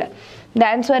in wood. The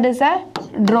answer is a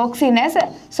droxiness.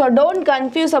 So don't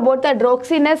confuse about the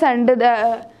droxiness and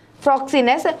the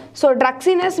froxiness. So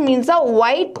droxiness means the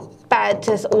white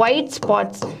patches, white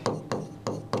spots.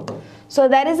 So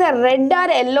there is a red or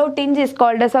yellow tinge is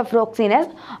called as a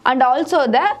froxiness, and also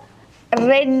the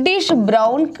reddish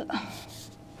brown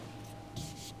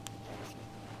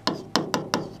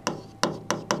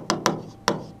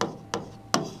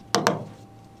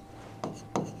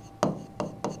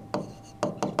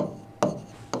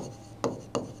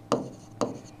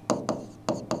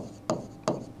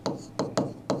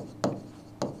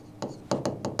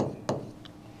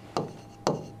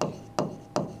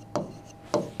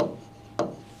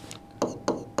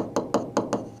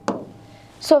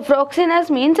So frostiness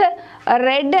means a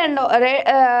red and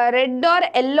red or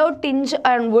yellow tinge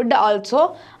on wood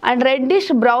also, and reddish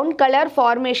brown color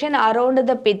formation around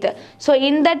the pith. So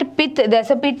in that pith,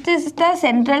 there's a pith is the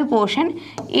central portion.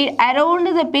 Around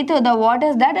the pith, the what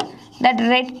is that? That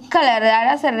red color,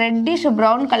 that is a reddish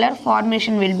brown color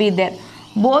formation will be there.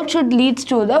 Both should leads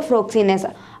to the frostiness.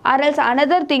 Or else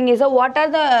another thing is what are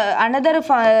the another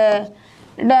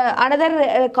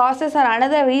causes or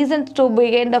another reasons to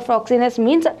begin the frostiness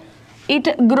means it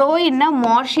grow in a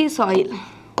marshy soil.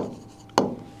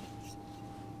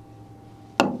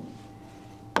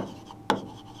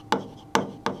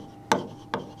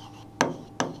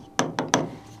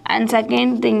 And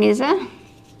second thing is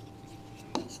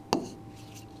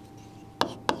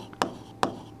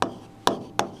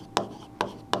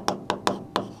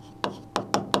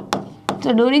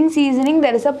so during seasoning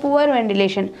there is a poor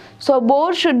ventilation. So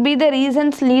both should be the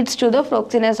reasons leads to the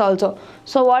frostiness also.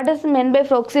 So what is meant by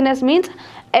frostiness means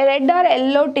a red or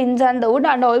yellow tinge on the wood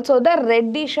and also the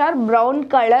reddish or brown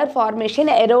color formation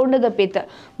around the pith.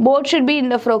 Both should be in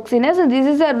the frostiness. This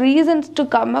is the reasons to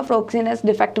come a frostiness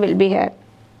defect will be here.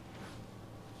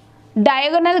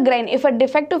 Diagonal grain, if a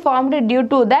defect formed due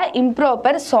to the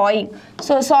improper sawing.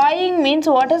 So sawing means,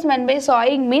 what is meant by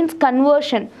sawing means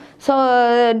conversion.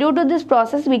 So due to this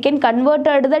process we can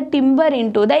converted the timber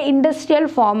into the industrial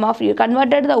form of, you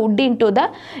converted the wood into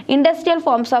the industrial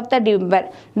forms of the timber.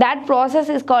 That process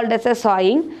is called as a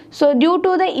sawing. So due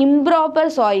to the improper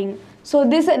sawing, so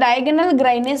this diagonal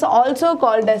grain is also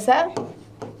called as a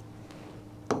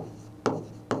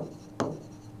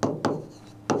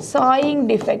sawing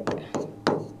defect.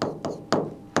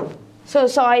 So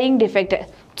sawing defect.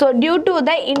 So due to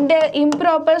the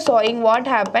improper sawing, what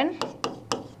happened?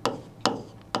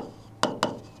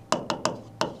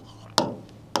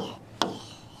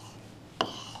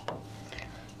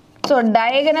 So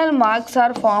diagonal marks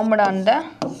are formed on the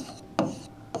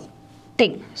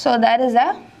thing. So that is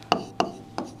a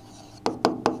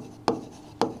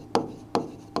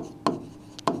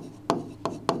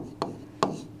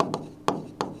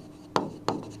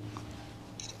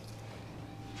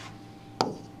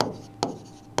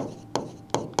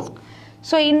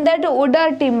so in that wood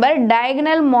or timber,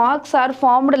 diagonal marks are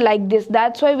formed like this.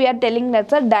 That's why we are telling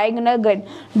that's a diagonal grain.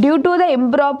 Due to the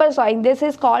improper sawing, this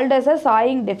is called as a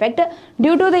sawing defect.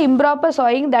 Due to the improper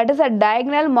sawing, that is a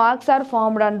diagonal marks are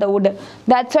formed on the wood.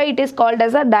 That's why it is called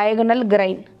as a diagonal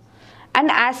grain. And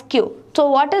askew. So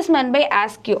what is meant by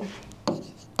askew?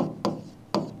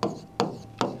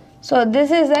 So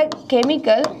this is a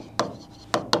chemical.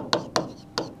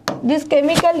 This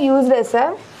chemical used as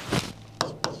a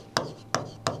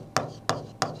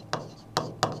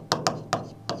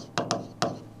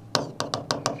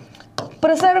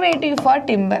preservative for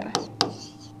timber.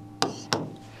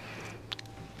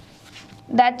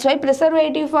 That's why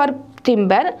preservative for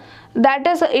timber, that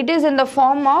is, it is in the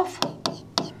form of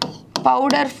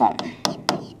powder form.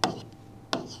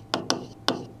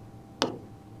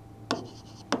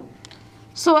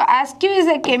 So askew is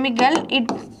a chemical. It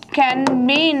can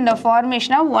be in the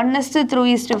formation of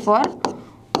 1:3:4.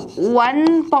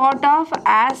 1 part of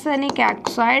arsenic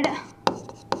oxide,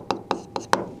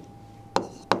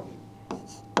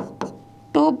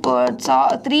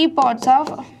 3 parts of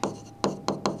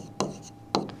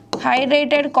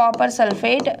hydrated copper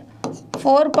sulfate,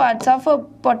 4 parts of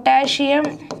potassium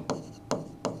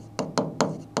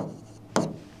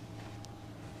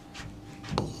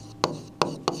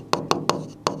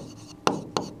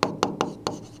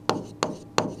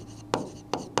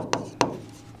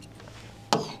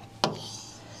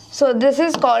so this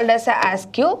is called as a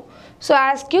askew. So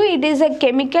askew, it is a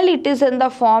chemical. It is in the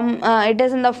form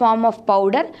of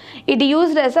powder. It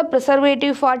used as a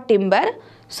preservative for timber.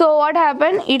 So what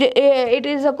happened? It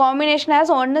is a combination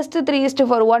as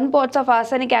 1:3:4. 1 parts of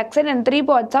arsenic oxide and 3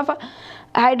 parts of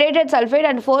hydrated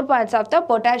sulfate and 4 parts of the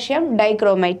potassium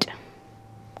dichromate.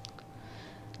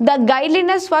 The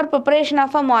guideliness for preparation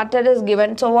of a mortar is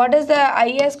given. So what is the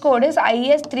IS code is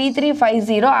IS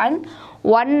 3350 and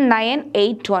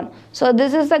 1981. So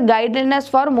this is the guideliness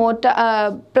for mortar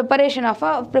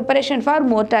preparation for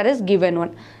mortar is given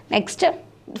one. Next,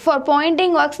 for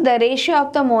pointing works, the ratio of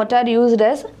the mortar used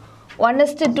is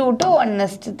 1:2 to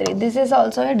 1:3. This is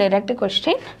also a direct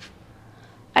question.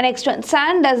 And next one,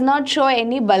 sand does not show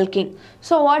any bulking.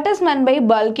 So what is meant by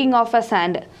bulking of a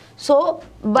sand? So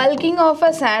bulking of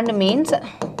a sand means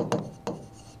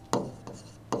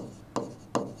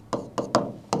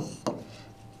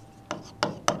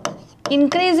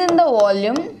increase in the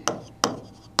volume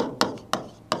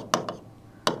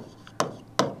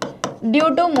due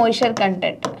to moisture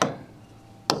content.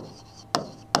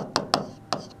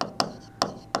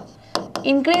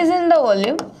 increase in the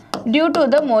volume due to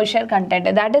the moisture content.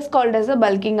 That is called as the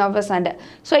bulking of a sand.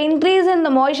 So increase in the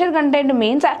moisture content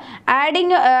means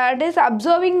adding it is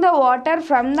absorbing the water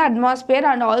from the atmosphere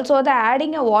and also the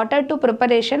adding a water to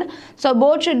preparation. So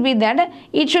both should be there.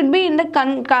 It should be in the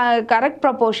correct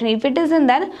proportion. If it is in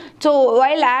there, so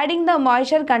while adding the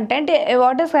moisture content,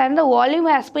 what is and the volume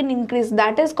has been increased.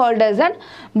 That is called as a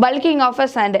bulking of a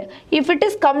sand. If it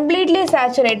is completely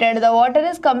saturated, the water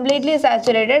is completely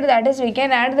saturated, that is we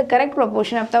can add the correct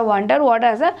proportion of the water.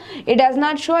 It does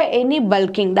not show any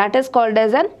bulking. That is called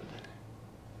as a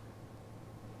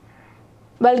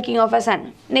bulking of a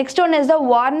sand. Next one is the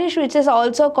varnish, which is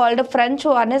also called a French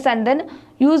varnish and then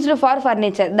used for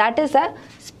furniture. That is a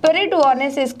spirit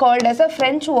varnish is called as a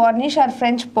French varnish or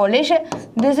French polish.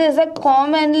 This is a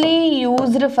commonly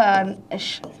used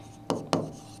varnish.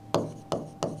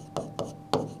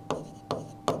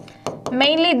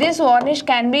 Mainly this varnish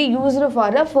can be used for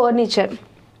a furniture.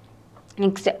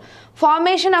 Next,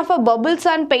 formation of a bubbles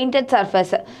on painted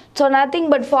surface. So nothing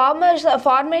but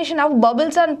formation of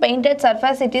bubbles on painted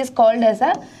surface, it is called as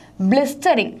a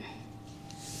blistering.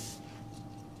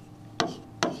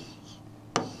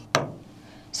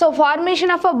 So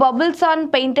formation of a bubbles on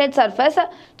painted surface.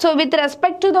 So with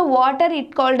respect to the water,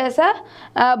 it called as a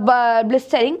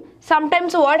blistering.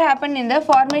 Sometimes what happen in the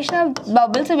formation of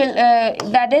bubbles will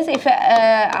that is if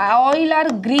oil or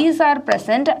grease are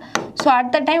present. So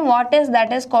at the time what is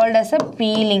that is called as a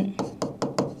peeling.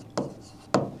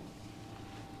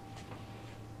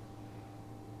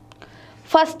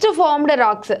 First formed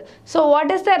rocks. So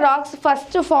what is the rocks?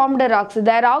 First formed rocks.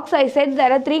 The rocks, I said there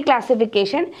are three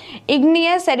classification: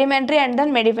 igneous, sedimentary and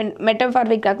then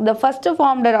metamorphic rock. The first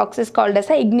formed rocks is called as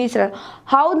a igneous rock.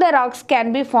 How the rocks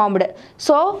can be formed?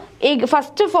 So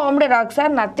first formed rocks are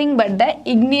nothing but the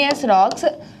igneous rocks.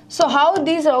 So how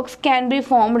these rocks can be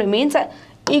formed means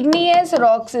igneous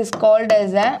rocks is called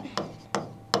as a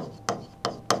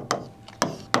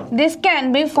this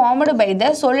can be formed by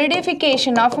the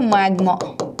solidification of magma.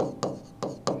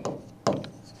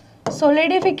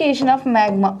 Solidification of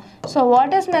magma. So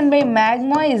what is meant by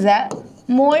magma is a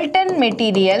molten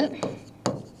material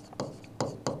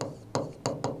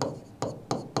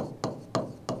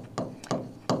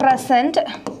present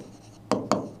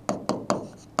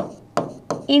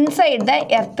inside the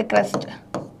earth crust.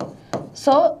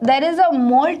 So there is a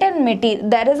molten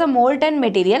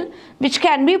material which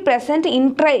can be present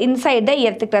inside the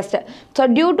earth crust. So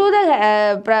due to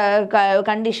the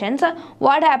conditions,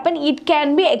 what happen? It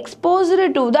can be exposed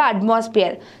to the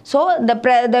atmosphere. So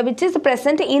the which is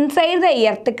present inside the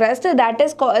earth crust, that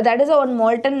is one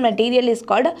molten material is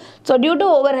called. So due to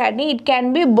overheating, it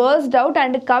can be burst out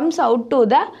and comes out to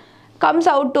the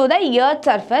earth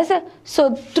surface.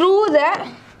 So through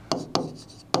the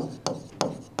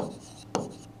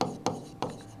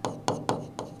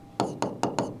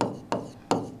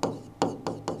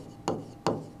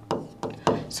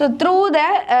through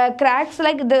the cracks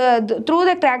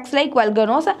like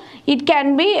volcanoes, it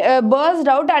can be burst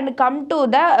out and come to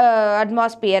the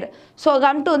atmosphere. So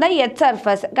come to the earth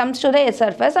surface, comes to the earth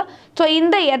surface. So in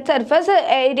the earth surface,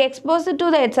 it exposed to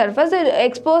the earth surface,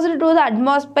 exposed to the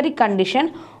atmospheric condition.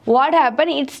 What happened?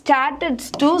 It started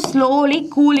to slowly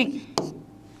cooling.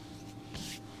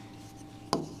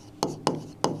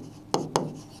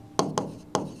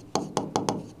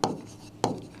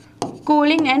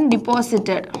 Cooling and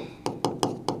deposited.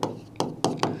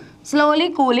 Slowly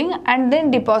cooling and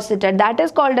then deposited. That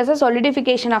is called as a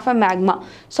solidification of a magma.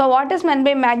 So what is meant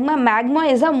by magma? Magma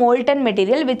is a molten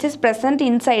material which is present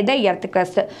inside the earth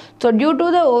crust. So due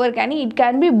to the overcanning, it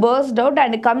can be burst out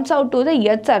and comes out to the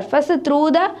earth surface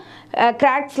through the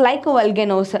cracks like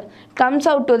volcanoes, comes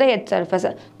out to the earth surface.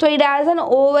 So it has an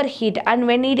overheat, and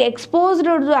when it exposed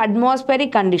to the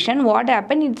atmospheric condition, what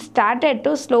happened? It started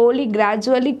to slowly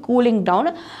gradually cooling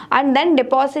down and then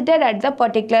deposited at the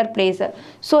particular place.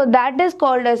 So that is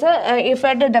called as a if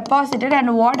it deposited,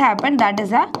 and what happened? That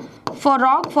is a for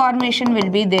rock formation will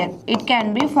be there. It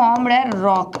can be formed a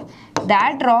rock.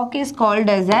 That rock is called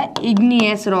as a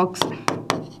igneous rocks.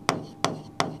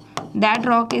 That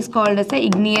rock is called as a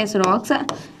igneous rocks.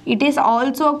 It is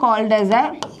also called as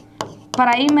a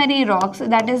primary rocks.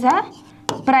 That is a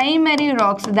primary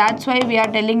rocks. That's why we are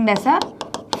telling as a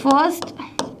first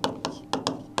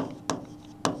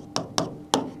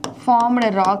formed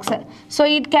rocks. So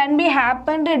it can be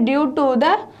happened due to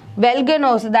the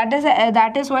volcanoes. That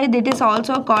is why it is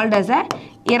also called as a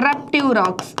eruptive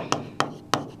rocks.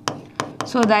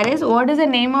 So that is what is the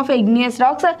name of igneous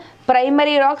rocks?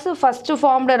 Primary rocks, first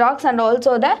formed rocks, and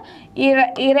also the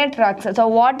erect rocks. So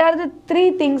what are the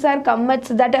three things are commets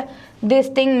that this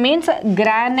thing means?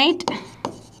 Granite,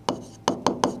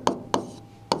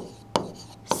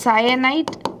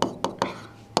 syenite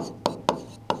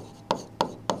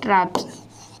traps.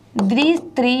 These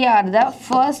three are the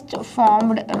first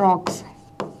formed rocks.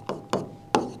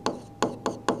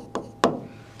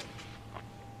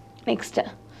 Next,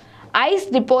 ice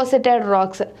deposited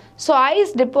rocks. So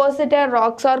ice deposited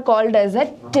rocks are called as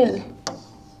a till.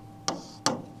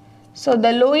 So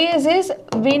the lowest is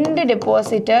wind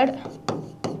deposited.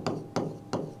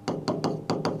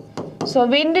 So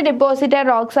wind deposited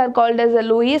rocks are called as a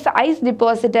lowest. Ice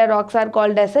deposited rocks are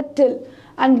called as a till.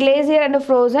 And glacier and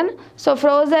frozen. So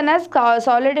frozen as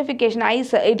solidification,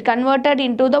 ice, it converted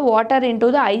into the water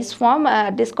into the ice form,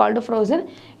 it is called frozen.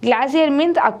 Glacier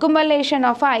means accumulation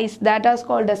of ice, that is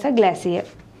called as a glacier.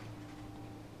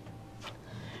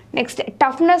 Next,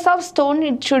 toughness of stone,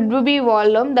 it should be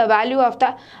volume, the value of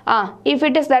the, if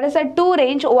it is, that is a 2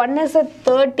 range, one is a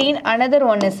 13, another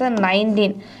one is a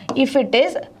 19. If it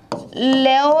is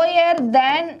lower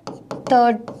than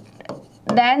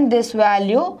this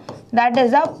value, that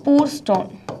is a poor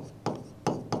stone.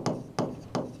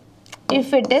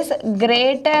 If it is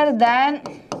greater than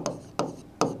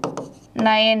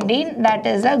 19, that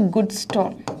is a good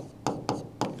stone.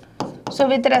 So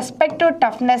with respect to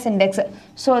toughness index,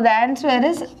 so the answer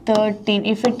is 13.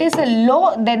 If it is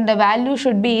low, then the value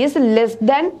should be is less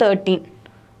than 13.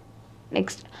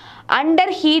 Next,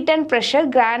 under heat and pressure,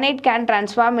 granite can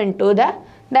transform into the,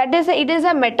 that is, it is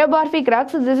a metamorphic rock.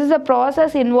 So this is a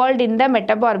process involved in the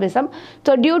metamorphism.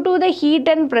 So due to the heat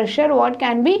and pressure, what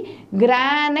can be?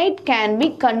 Granite can be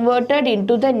converted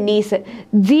into the gneiss.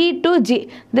 G to G.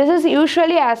 This is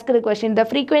usually asked question, the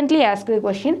frequently asked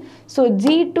question. So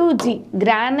G to G,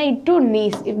 granite to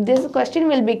gneiss. If this question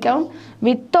will become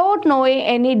without knowing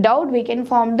any doubt, we can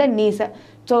form the gneiss.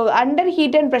 So under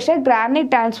heat and pressure,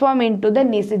 granite transform into the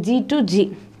gneiss, G to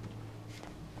G.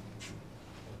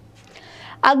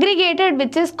 Aggregated,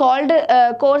 which is called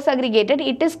coarse aggregated,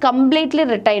 it is completely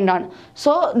retained on.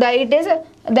 So the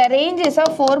range is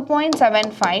of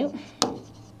 4.75.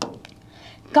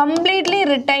 Completely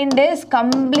retained is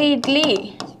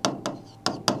completely,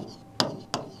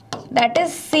 that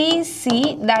is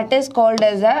CC, that is called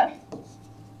as a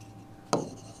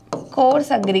coarse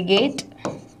aggregate.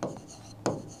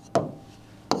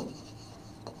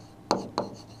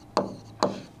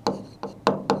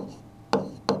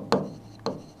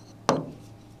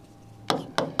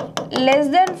 Less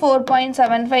than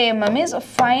 4.75 mm is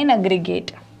fine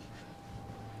aggregate.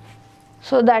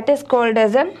 So that is called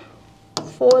as an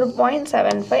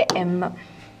 4.75 mm.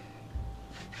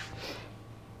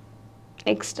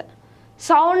 Next,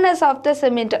 soundness of the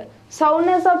cement.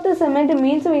 Soundness of the cement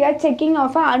means we are checking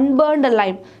of a unburned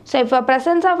lime. So if a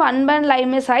presence of unburned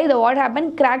lime is high, then what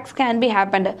happened? Cracks can be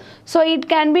happened. So it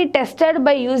can be tested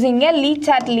by using a Le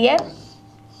Chatelier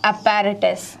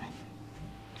apparatus.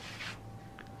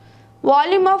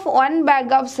 Volume of one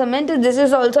bag of cement, this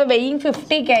is also weighing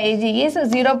 50 kg, is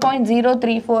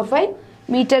 0.0345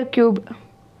 meter cube.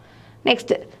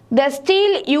 Next, the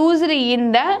steel used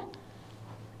in the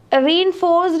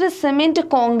reinforced cement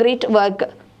concrete work.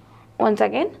 Once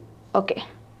again, okay.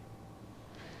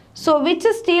 So which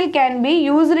steel can be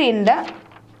used in the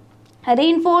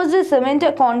reinforced cement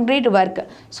concrete work?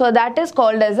 So that is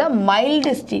called as a mild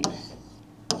steel.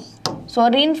 So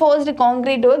reinforced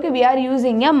concrete work, we are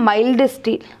using a mild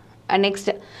steel. Next,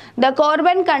 the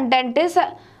carbon content is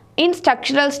in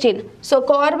structural steel. So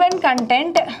carbon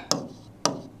content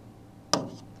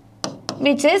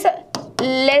which is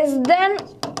less than,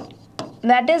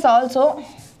 that is also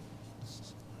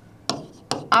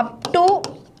up to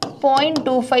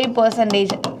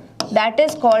 0.25%, that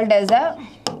is called as a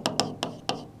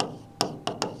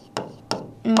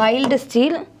mild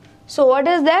steel. So what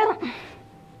is there?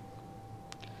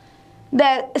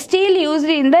 The steel used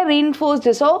in the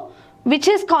reinforced, so which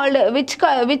is called, which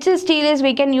steel is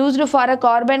we can use for a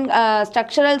carbon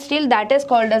structural steel, that is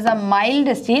called as a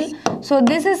mild steel. So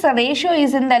this is a ratio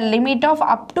is in the limit of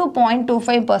up to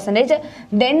 0.25%.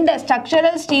 Then the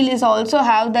structural steel is also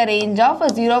have the range of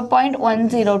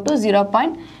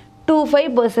 0.10 to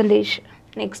 0.25%.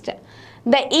 Next,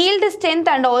 the yield strength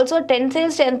and also tensile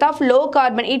strength of low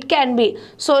carbon, it can be.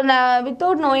 So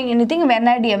without knowing anything,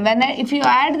 vanadium, if you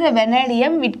add the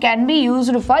vanadium, it can be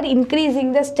used for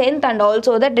increasing the strength and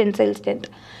also the tensile strength.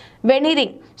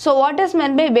 Veneering, so what is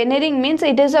meant by veneering means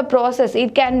it is a process.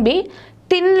 It can be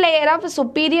thin layer of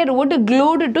superior wood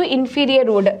glued to inferior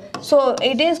wood. So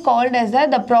it is called as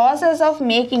the process of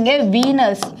making a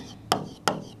veneers.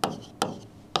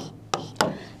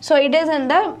 So it is in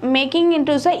the making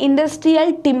into the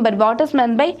industrial timber. What is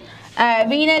meant by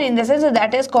veneer in the sense,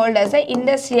 that is called as a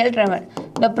industrial timber.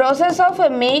 The process of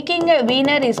making a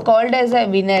veneer is called as a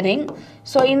veneering.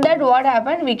 So in that what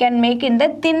happened, we can make in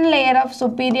the thin layer of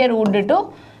superior wood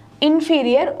to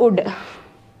inferior wood.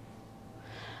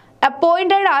 A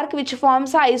pointed arc which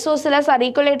forms an isosceles or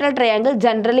equilateral triangle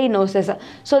generally known as.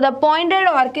 So the pointed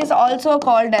arc is also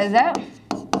called as a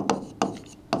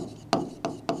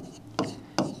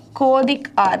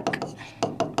conic arc.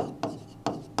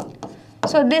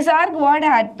 So this arc what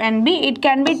can be, it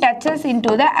can be touches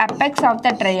into the apex of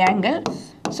the triangle.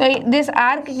 So this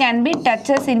arc can be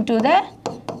touches into the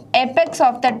apex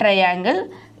of the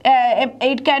triangle.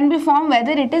 It can be formed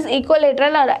whether it is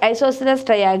equilateral or isosceles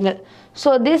triangle.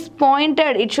 So this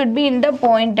pointed, it should be in the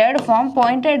pointed form,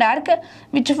 pointed arc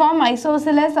which form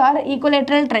isosceles or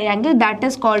equilateral triangle, that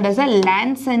is called as a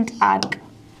lancet arc.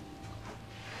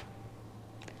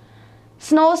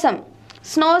 Snow-sum.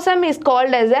 Snow-sum is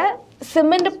called as a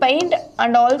cement paint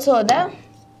and also the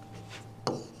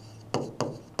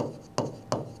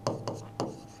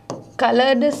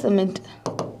colored cement.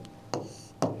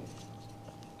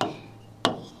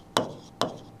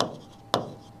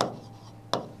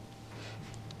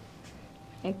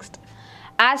 Next,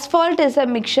 asphalt is a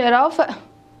mixture of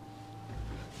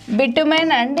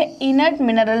bitumen and inert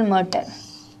mineral matter.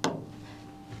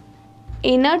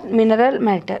 Inert mineral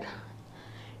matter.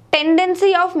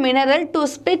 Tendency of mineral to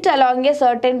split along a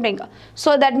certain plane.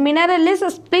 So that mineral is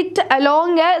split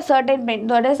along a certain plane.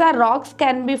 That is, rocks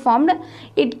can be formed.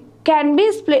 It can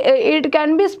be split. It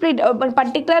can be split. A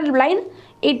particular line.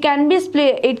 It can be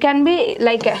split. It can be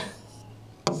like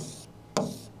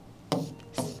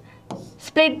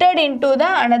splitted into the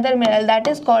another mineral, that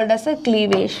is called as a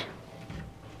cleavage.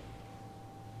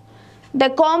 The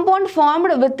compound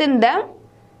formed within the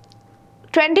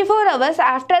 24 hours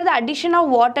after the addition of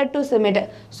water to cement.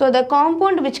 So the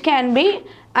compound which can be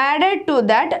added to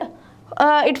that,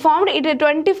 it formed it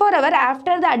 24 hours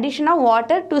after the addition of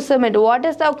water to cement. What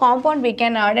is the compound we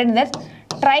can add in that?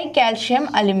 Tricalcium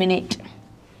aluminate.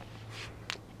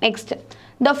 Next,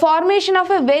 the formation of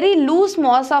a very loose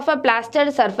mass of a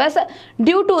plastered surface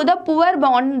due to the poor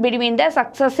bond between the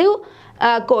successive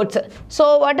coats.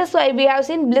 So what is why we have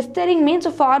seen blistering means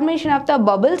formation of the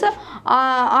bubbles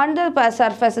on the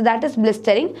surface, that is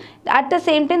blistering. At the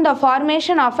same time, the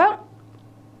formation of a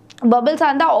bubbles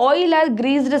on the oil or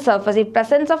greased surface. The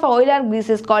presence of oil or grease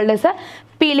is called as a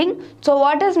peeling. So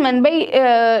what is meant by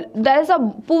there is a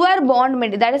poor bond,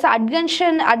 that is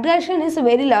adhesion. Adhesion is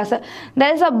very less.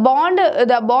 There is a bond,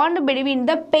 the bond between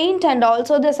the paint and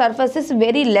also the surface is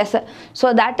very less.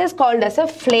 So that is called as a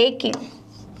flaking.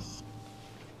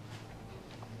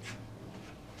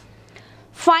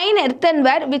 Fine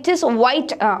earthenware which is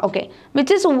white,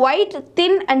 which is white,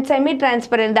 thin and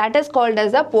semi-transparent, that is called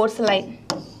as a porcelain.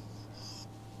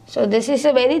 So this is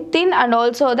a very thin and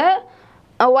also the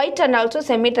white and also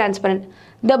semi-transparent.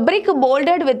 The brick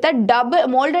molded with a double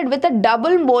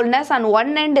boldness on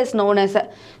one end is known as a.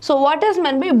 So what is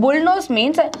meant by bullnose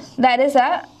means there is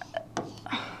a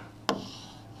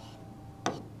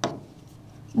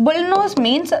bullnose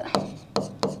means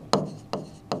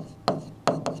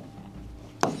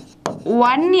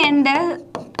one end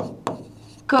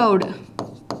curved,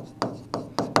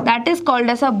 that is called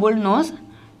as a bullnose.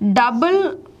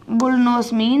 Double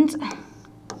bullnose means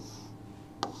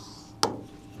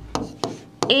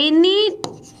any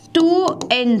two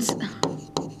ends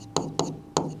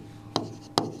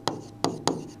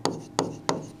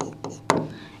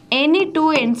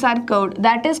are curved,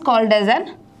 that is called as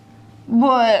a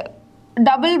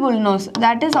double bullnose,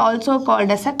 that is also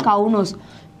called as a cow nose.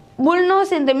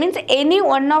 Bullnose in the means any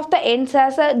one of the ends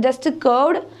has a just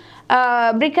curved.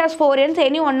 Brick has 4 ends,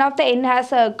 any one of the end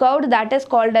has a curved, that is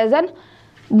called as a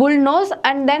bullnose,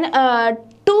 and then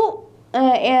 2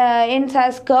 ends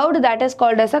has curved, that is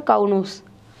called as a cow nose.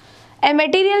 A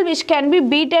material which can be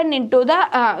beaten into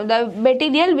the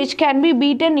material which can be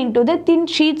beaten into the thin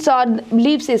sheets or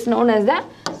leaves is known as the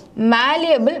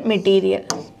malleable material.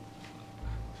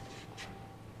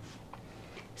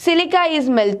 Silica is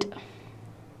melt.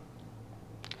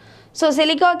 So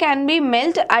silica can be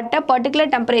melt at a particular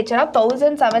temperature of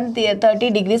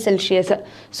 1730 degrees Celsius.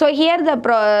 So here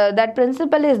that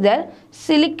principle is there.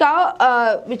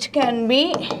 Silica which can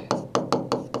be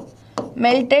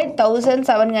melted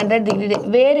 1700 degrees.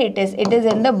 Where it is? It is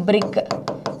in the brick.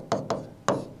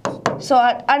 So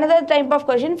another type of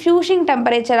question, fusing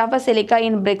temperature of a silica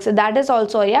in bricks, that is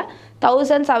also a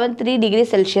 1073 degrees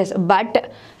Celsius.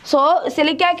 But so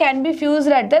silica can be fused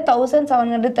at the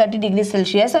 1730 degrees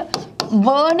Celsius.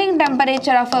 Burning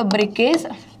temperature of a brick is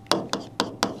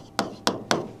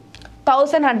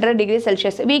 1100 degrees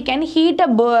Celsius. We can heat a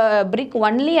brick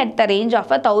only at the range of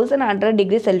 1100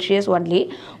 degrees Celsius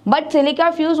only, but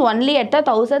silica fuse only at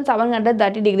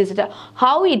 1730 degrees Celsius.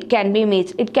 How it can be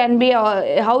made? It can be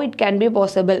how it can be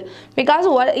possible? Because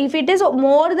if it is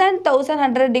more than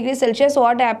 1100 degrees Celsius,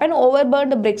 what happen?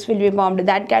 Overburned bricks will be formed.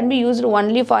 That can be used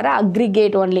only for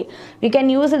aggregate only. We can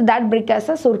use that brick as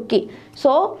a surki.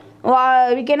 So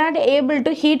we cannot able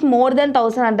to heat more than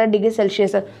 1100 degrees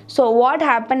Celsius. So what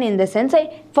happened in the sense,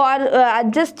 for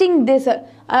adjusting this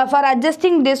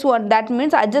one, that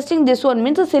means adjusting this one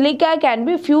means silica can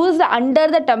be fused under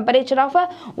the temperature of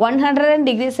 100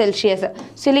 degrees Celsius.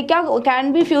 Silica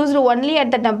can be fused only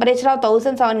at the temperature of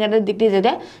 1700 degrees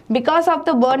Celsius. Because of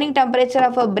the burning temperature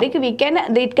of a brick, it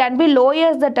can be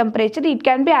lowers the temperature, it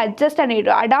can be adjusted and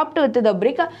adapt with the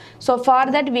brick. So for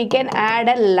that we can add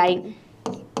a lime.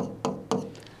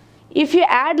 If you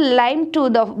add lime to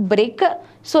the brick,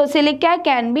 so silica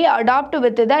can be adapted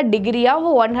with the degree of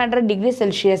 100 degrees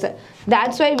Celsius.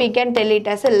 That's why we can tell it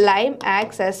as a lime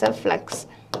acts as a flux.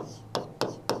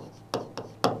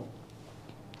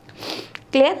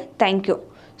 Clear? Thank you.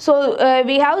 So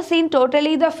we have seen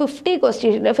totally the 50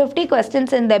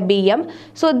 questions in the BM.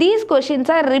 So these questions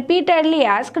are repeatedly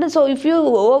asked. So if you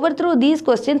overthrow these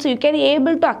questions, you can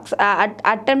able to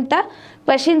attempt the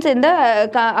questions in the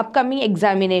upcoming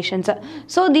examinations.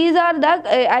 So these are the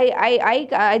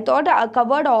I thought I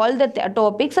covered all the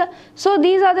topics. So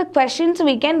these are the questions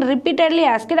we can repeatedly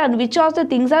ask it, and which of the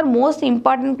things are most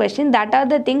important questions, that are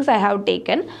the things I have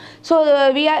taken.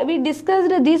 So we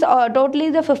discussed these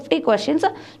totally the 50 questions.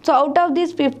 So out of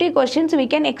these 50 questions, we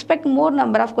can expect more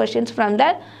number of questions from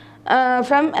that.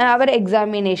 From our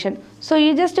examination. So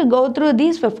you just go through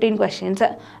these 15 questions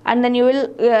and then you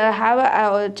will have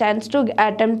a chance to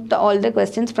attempt all the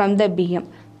questions from the BM.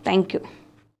 Thank you.